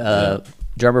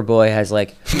drummer boy has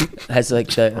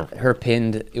her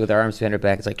pinned with her arms behind her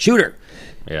back. It's like, shoot her,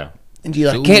 Yeah. and she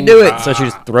like can't do it, so she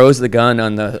just throws the gun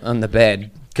on the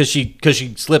bed. Because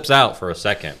she slips out for a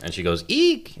second and she goes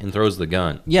eek and throws the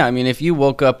gun. yeah, I mean, if you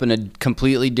woke up in a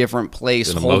completely different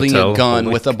place In a holding motel, a gun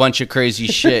holy- with a bunch of crazy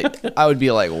shit, I would be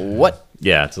like, what?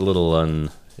 Yeah, it's a little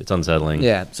it's unsettling.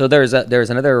 Yeah, so there's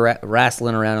another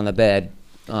wrestling around on the bed,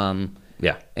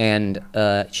 Yeah. and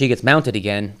she gets mounted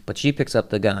again, but she picks up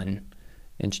the gun,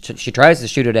 and she tries to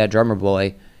shoot it at drummer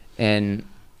boy, and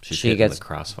She's she hitting gets the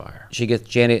crossfire. she gets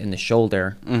Janet in the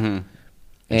shoulder, And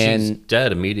and she's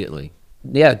dead immediately.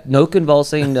 yeah, no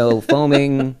convulsing, no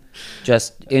foaming,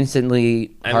 just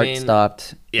instantly heart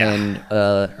stopped, yeah. and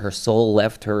her soul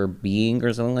left her being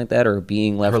or something like that, or her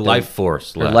being left Her life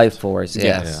force Her left. life force,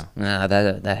 Yes. yeah.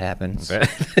 That happens.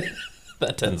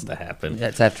 That tends to happen.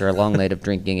 That's after a long night of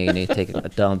drinking and you take a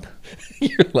dump.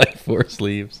 Your life force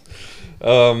leaves.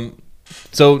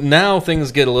 So now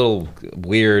things get a little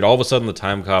weird. All of a sudden, the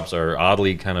time cops are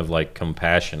oddly kind of like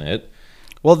compassionate.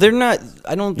 Well, they're not.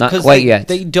 I don't. Not 'cause quite yet.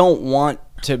 They don't want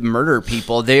to murder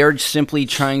people. They are simply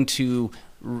trying to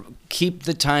keep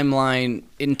the timeline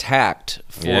intact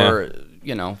for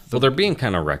Well, they're being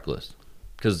kind of reckless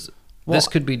because this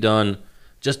could be done.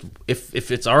 Just if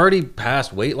it's already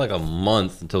passed, wait like a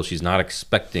month until she's not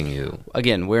expecting you.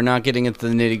 Again, we're not getting into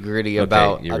the nitty gritty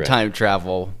about you're right. time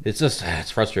travel. It's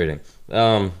frustrating.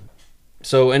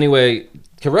 So anyway,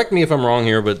 correct me if I'm wrong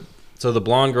here, but so the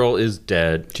blonde girl is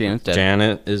dead. Janet's dead.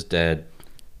 Janet is dead.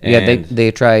 Yeah, And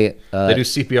they try. they do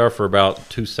CPR for about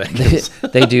 2 seconds.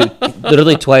 They do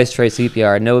literally twice try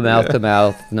CPR. No mouth to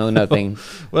mouth. No nothing.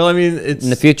 Well, I mean, it's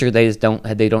In the future, they just don't.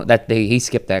 They don't. He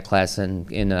skipped that class in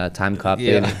Time Cop.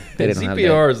 yeah. They didn't have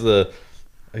CPR is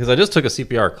because I just took a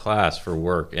CPR class for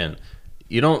work, and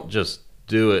you don't just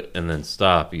do it and then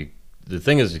stop. The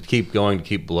thing is to keep going, to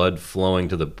keep blood flowing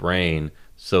to the brain,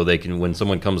 so they can, when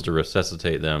someone comes to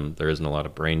resuscitate them, there isn't a lot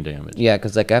of brain damage. Yeah,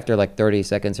 because like after like 30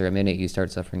 seconds or a minute, you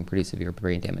start suffering pretty severe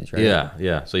brain damage, right?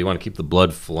 Yeah. So you want to keep the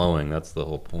blood flowing. That's the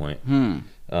whole point.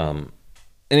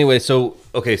 Anyway, so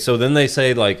then they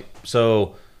say like,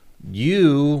 so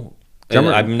you. And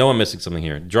I know I'm missing something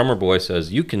here. Drummer boy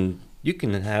says you can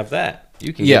have that.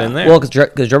 You can get in there. Well,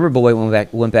 because Drummer Boy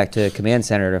went back to command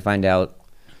center to find out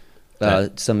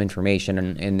some information,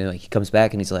 and like, he comes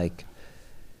back and he's like,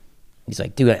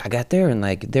 dude, I got there and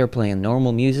like they're playing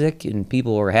normal music and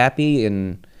people were happy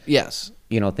and Yes.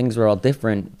 things were all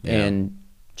different, Yeah. and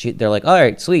they're like, all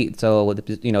right, sweet. So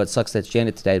it sucks that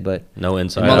Janet's dead, but no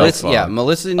inside. Melissa, out. yeah,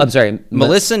 Melissa. I'm sorry,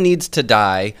 Melissa needs to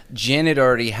die. Janet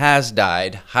already has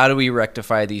died. How do we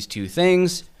rectify these two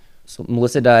things? So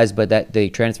Melissa dies, but that they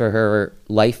transfer her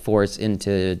life force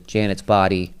into Janet's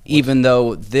body. Even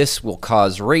though this will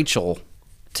cause Rachel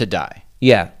to die.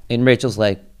 Yeah, and Rachel's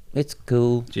like, it's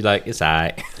cool. She's like, it's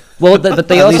alright. Well, but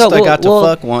they At also least I got to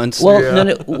fuck once. Well, Yeah.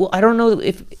 no, well, I don't know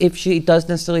if she does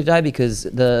necessarily die because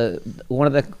one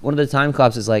of the time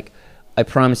cops is like, I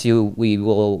promise you, we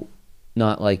will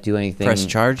not like do anything, Press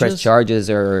charges?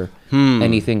 or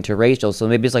anything to Rachel. So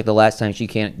maybe it's like the last time she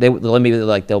can't. Maybe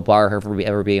like they'll bar her from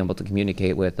ever being able to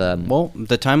communicate with. Well,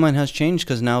 the timeline has changed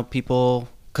because now people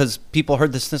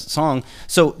heard this song.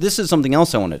 So this is something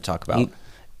else I wanted to talk about.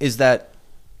 Is that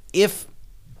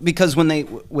because when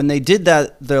they did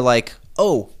that, they're like,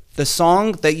 oh, the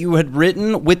song that you had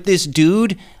written with this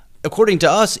dude, according to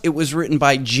us, it was written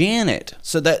by Janet.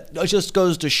 So that just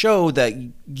goes to show that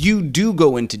you do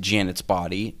go into Janet's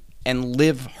body and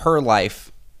live her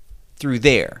life through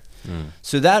there.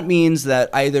 So that means that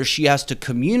either she has to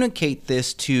communicate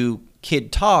this to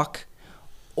Kid Talk,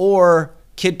 or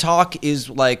Kid Talk is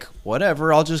like,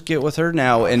 whatever, I'll just get with her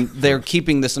now, and they're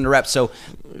keeping this under wraps. So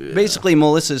basically,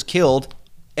 Melissa's killed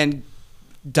and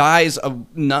dies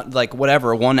of not like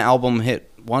whatever, one album hit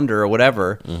wonder or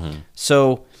whatever.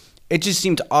 So it just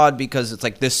seemed odd because it's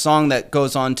like this song that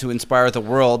goes on to inspire the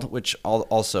world, which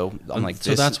also I'm like,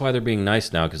 So that's why they're being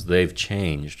nice now, because they've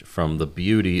changed from the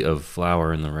beauty of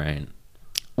Flower in the Rain.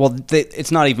 well, it's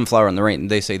not even Flower in the Rain.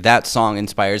 They say that song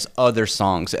inspires other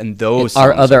songs, and those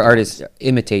our songs other are- artists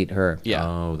imitate her. Yeah,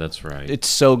 Oh, that's right. it's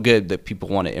so good that people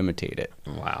want to imitate it.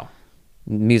 Wow.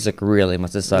 Music really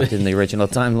must have sucked in the original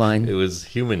timeline. It was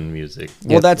human music.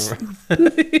 Well, that's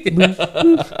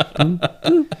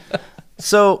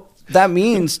so that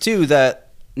means too that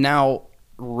now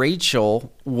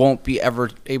Rachel won't be ever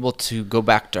able to go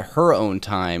back to her own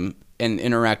time and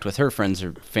interact with her friends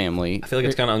or family. I feel like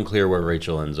it's kind of unclear where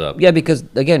Rachel ends up. Yeah, because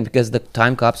the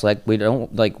time cops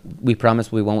we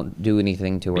promise we won't do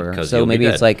anything to her. Because so you'll be maybe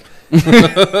it's dead. like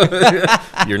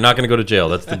You're not going to go to jail.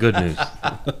 That's the good news.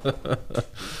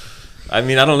 I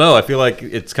mean, I don't know. I feel like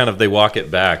it's kind of they walk it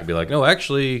back and be like, no,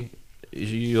 actually,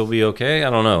 you'll be okay.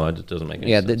 I don't know. It doesn't make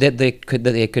any sense. they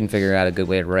couldn't figure out a good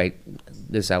way to write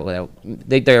this out without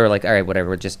they were like, all right,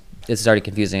 whatever, just it's already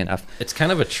confusing enough. It's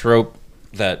kind of a trope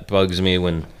that bugs me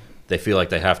when they feel like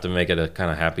they have to make it a kind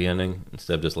of happy ending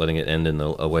instead of just letting it end in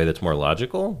a way that's more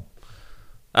logical.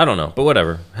 I don't know, but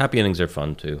whatever. Happy endings are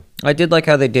fun too. I did like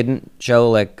how they didn't show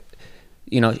like,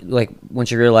 you know, like when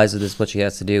she realizes this is what she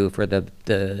has to do for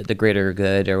the greater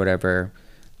good or whatever.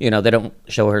 You know, they don't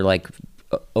show her like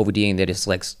ODing. They just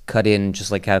like cut in just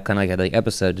like how kind of like how the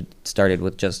episode started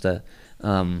with just a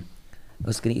I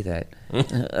was gonna eat that.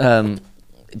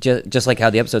 Just like how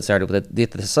the episode started with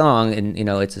the song, and you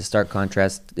know, it's a stark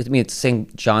contrast. I mean, it's the same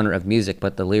genre of music,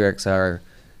 but the lyrics are,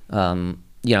 you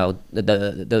know,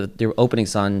 the opening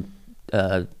song,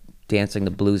 "Dancing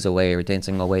the Blues Away" or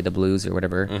 "Dancing Away the Blues" or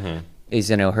whatever, is,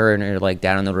 you know, her and her like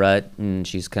down in the rut, and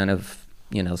she's kind of,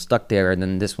 you know, stuck there. And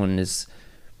then this one is,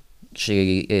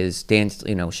 she is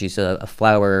you know, she's a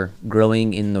flower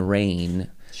growing in the rain.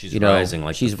 She's you know, rising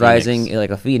like she's the phoenix. rising like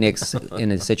a phoenix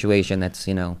in a situation that's,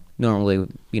 you know, normally,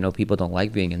 you know, people don't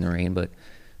like being in the rain, but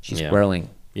she's Yeah. growing.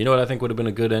 You know what I think would have been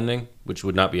a good ending, which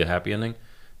would not be a happy ending?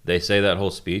 They say that whole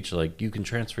speech, like, you can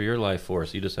transfer your life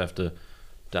force, you just have to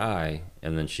die.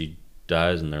 And then she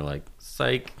dies, and they're like,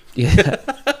 psych. Yeah.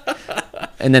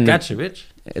 And then Gotcha, bitch.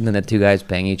 and then the two guys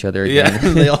bang each other Yeah,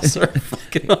 again. they all start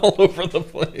fucking all over the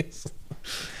place.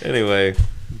 Anyway,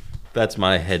 that's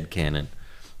my head canon.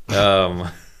 You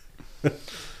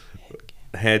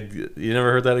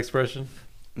never heard that expression?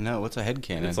 No, what's a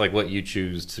headcanon? It's like what you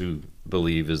choose to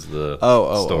believe is the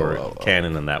Oh, story, oh.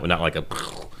 canon, and that, not like a.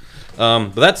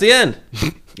 But that's the end.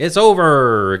 It's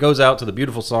over. It goes out to the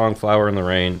beautiful song "Flower in the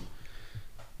Rain."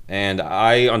 And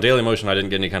on Daily Motion, I didn't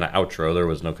get any kind of outro. There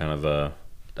was no kind of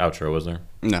outro, was there?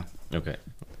 No. Okay.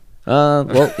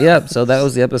 Well, yeah. So that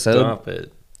was the episode, Stop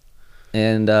it.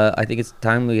 and I think it's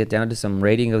time we get down to some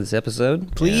rating of this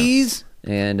episode. Please?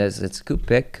 And as it's Coop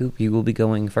pick, Coop, you will be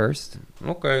going first.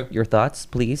 Okay. Your thoughts,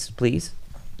 please.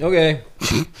 Okay.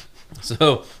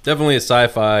 So definitely a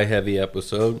sci-fi heavy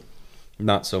episode.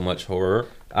 Not so much horror.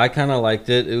 I kind of liked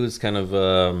it. It was kind of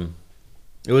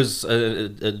it was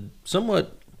a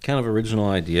somewhat kind of original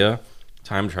idea.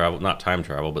 Time travel, not time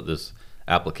travel, but this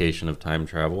application of time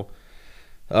travel.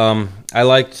 I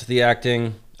liked the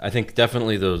acting. I think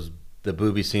definitely the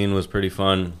booby scene was pretty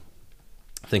fun.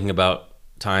 Thinking about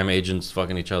time agents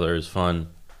fucking each other is fun.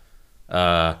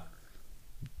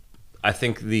 I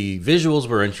think the visuals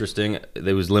were interesting.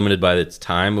 It was limited by its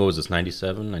time. What was this,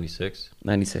 97, 96?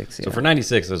 96, yeah. So for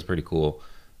 96, that was pretty cool.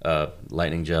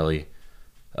 Lightning jelly.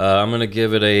 I'm going to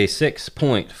give it a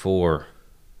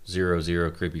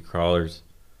 6.400 creepy crawlers.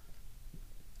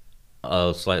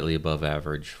 Slightly above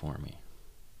average for me.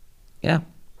 Yeah.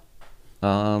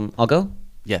 I'll go.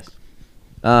 Yes.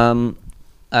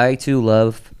 I too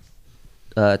love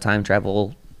time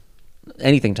travel,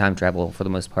 anything time travel for the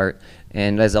most part.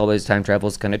 And as always, time travel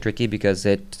is kind of tricky because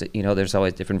there's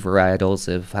always different varietals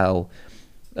of how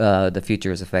the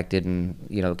future is affected, and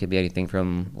it could be anything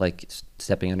from like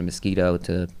stepping on a mosquito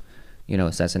to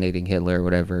assassinating Hitler or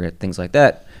whatever, things like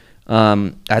that.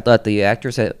 I thought the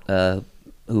actress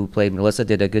who played Melissa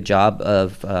did a good job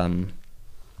of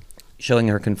showing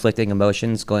her conflicting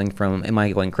emotions, going from am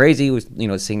I going crazy with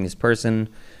seeing this person,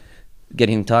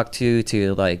 getting talked to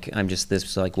like I'm just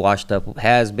this like washed up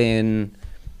has been,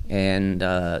 and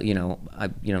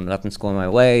nothing's going my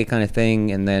way kind of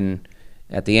thing. And then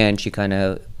at the end she kind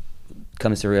of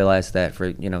comes to realize that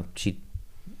she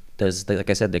does, like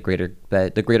I said, the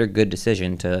greater good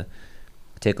decision to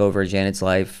take over Janet's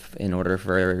life in order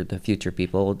for the future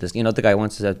people. The guy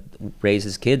wants to raise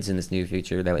his kids in this new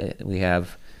future that we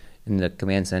have in the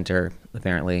command center,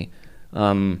 apparently.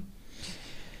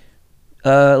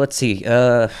 Let's see.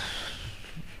 I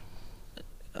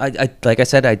like I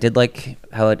said, I did like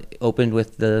how it opened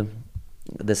with the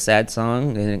sad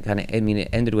song, and it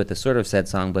ended with a sort of sad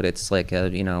song, but it's like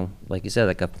like you said,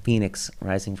 like a phoenix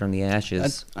rising from the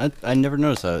ashes. I never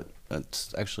noticed that.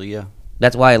 That's actually, yeah.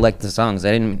 That's why I liked the songs.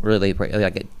 I didn't really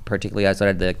like it particularly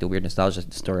outside of the weird nostalgia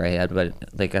story I had, but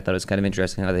like I thought it was kind of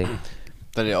interesting how they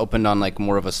that it opened on like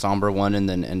more of a somber one and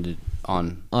then ended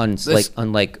on a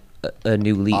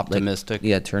new leaf, optimistic.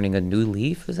 Turning a new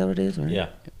leaf. Is that what it is? Right? Yeah.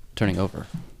 Turning over.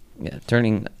 Yeah,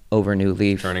 turning over a new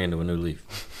leaf. Turning into a new leaf.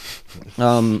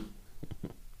 For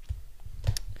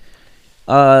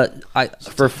a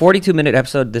 42-minute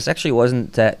episode, this actually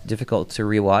wasn't that difficult to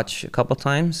rewatch a couple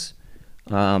times.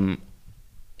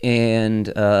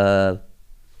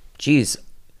 Geez,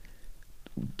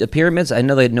 the pyramids, I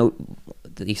know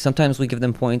sometimes we give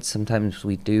them points, sometimes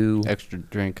we do. Extra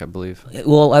drink, I believe.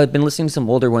 Well, I've been listening to some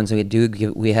older ones,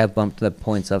 and we have bumped the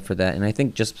points up for that. And I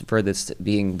think just for this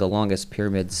being the longest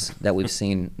pyramids that we've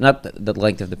seen, not the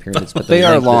length of the pyramids, but they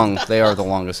are long. They are the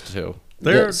longest too.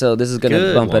 So this is going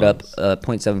to bump it up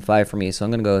ones. 0.75 for me. So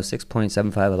I'm going to go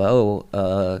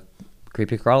 6.75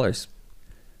 creepy crawlers.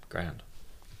 Grand.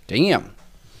 Damn.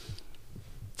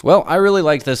 Well, I really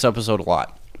liked this episode a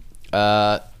lot.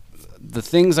 The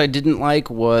things I didn't like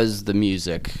was the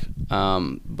music.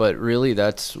 But really,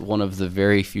 that's one of the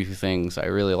very few things. I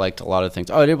really liked a lot of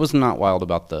things. Oh, it was not wild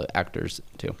about the actors,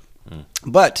 too.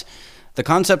 But the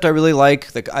concept I really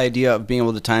like, the idea of being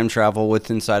able to time travel with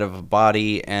inside of a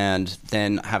body and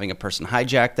then having a person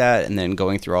hijack that and then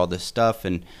going through all this stuff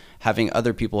and having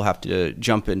other people have to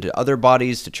jump into other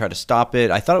bodies to try to stop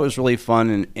it. I thought it was really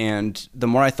fun, and the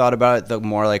more I thought about it, the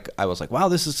more I was like, wow,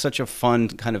 this is such a fun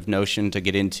kind of notion to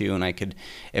get into, and I could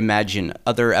imagine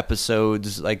other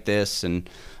episodes like this, and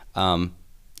it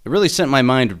really sent my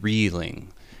mind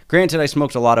reeling. Granted, I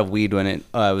smoked a lot of weed when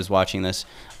I was watching this,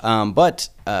 but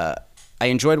I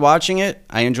enjoyed watching it.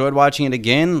 I enjoyed watching it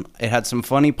again. It had some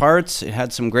funny parts. It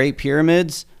had some great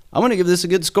pyramids. I'm going to give this a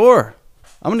good score.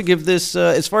 I'm going to give this,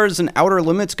 as far as an Outer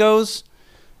Limits goes,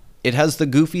 it has the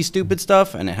goofy, stupid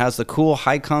stuff, and it has the cool,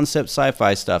 high-concept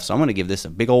sci-fi stuff. So I'm going to give this a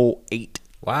big old 8.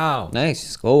 Wow. Nice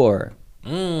score.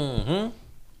 Mm-hmm.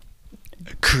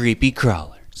 Creepy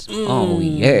crawlers. Oh,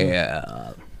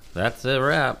 yeah. That's a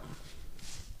wrap.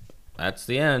 That's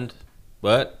the end.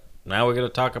 But now we're going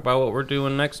to talk about what we're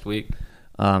doing next week.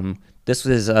 This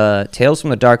was Tales from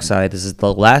the Dark Side. This is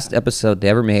the last episode they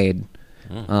ever made.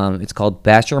 It's called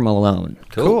Basher Malone.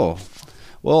 Cool.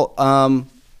 Well,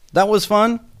 that was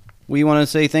fun. We want to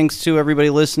say thanks to everybody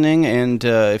listening, and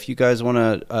if you guys want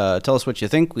to tell us what you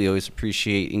think, we always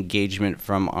appreciate engagement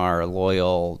from our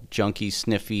loyal, junky,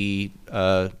 sniffy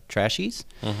trashies.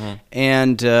 Mm-hmm.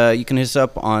 And you can hit us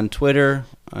up on Twitter.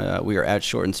 We are at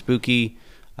Short and Spooky.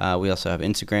 We also have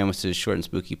Instagram, which is Short and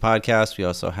Spooky Podcast. We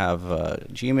also have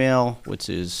Gmail, which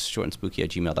is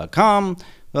shortandspooky@gmail.com.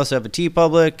 We also have a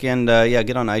TeePublic, and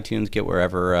get on iTunes, get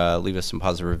wherever, leave us some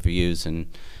positive reviews. And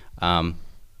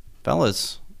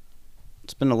fellas,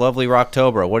 it's been a lovely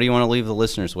Rocktober. What do you want to leave the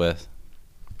listeners with?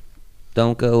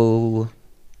 Don't go.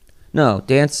 No,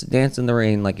 dance in the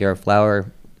rain like you're a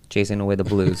flower chasing away the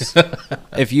blues.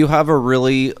 If you have a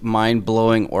really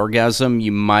mind-blowing orgasm,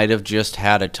 you might have just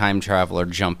had a time traveler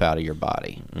jump out of your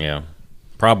body. Yeah,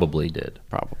 probably did.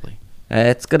 Probably.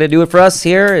 It's going to do it for us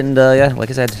here. And, like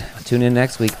I said, tune in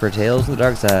next week for Tales from the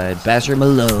Dark Side. Basher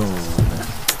Malone.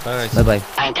 Bye. Bye-bye.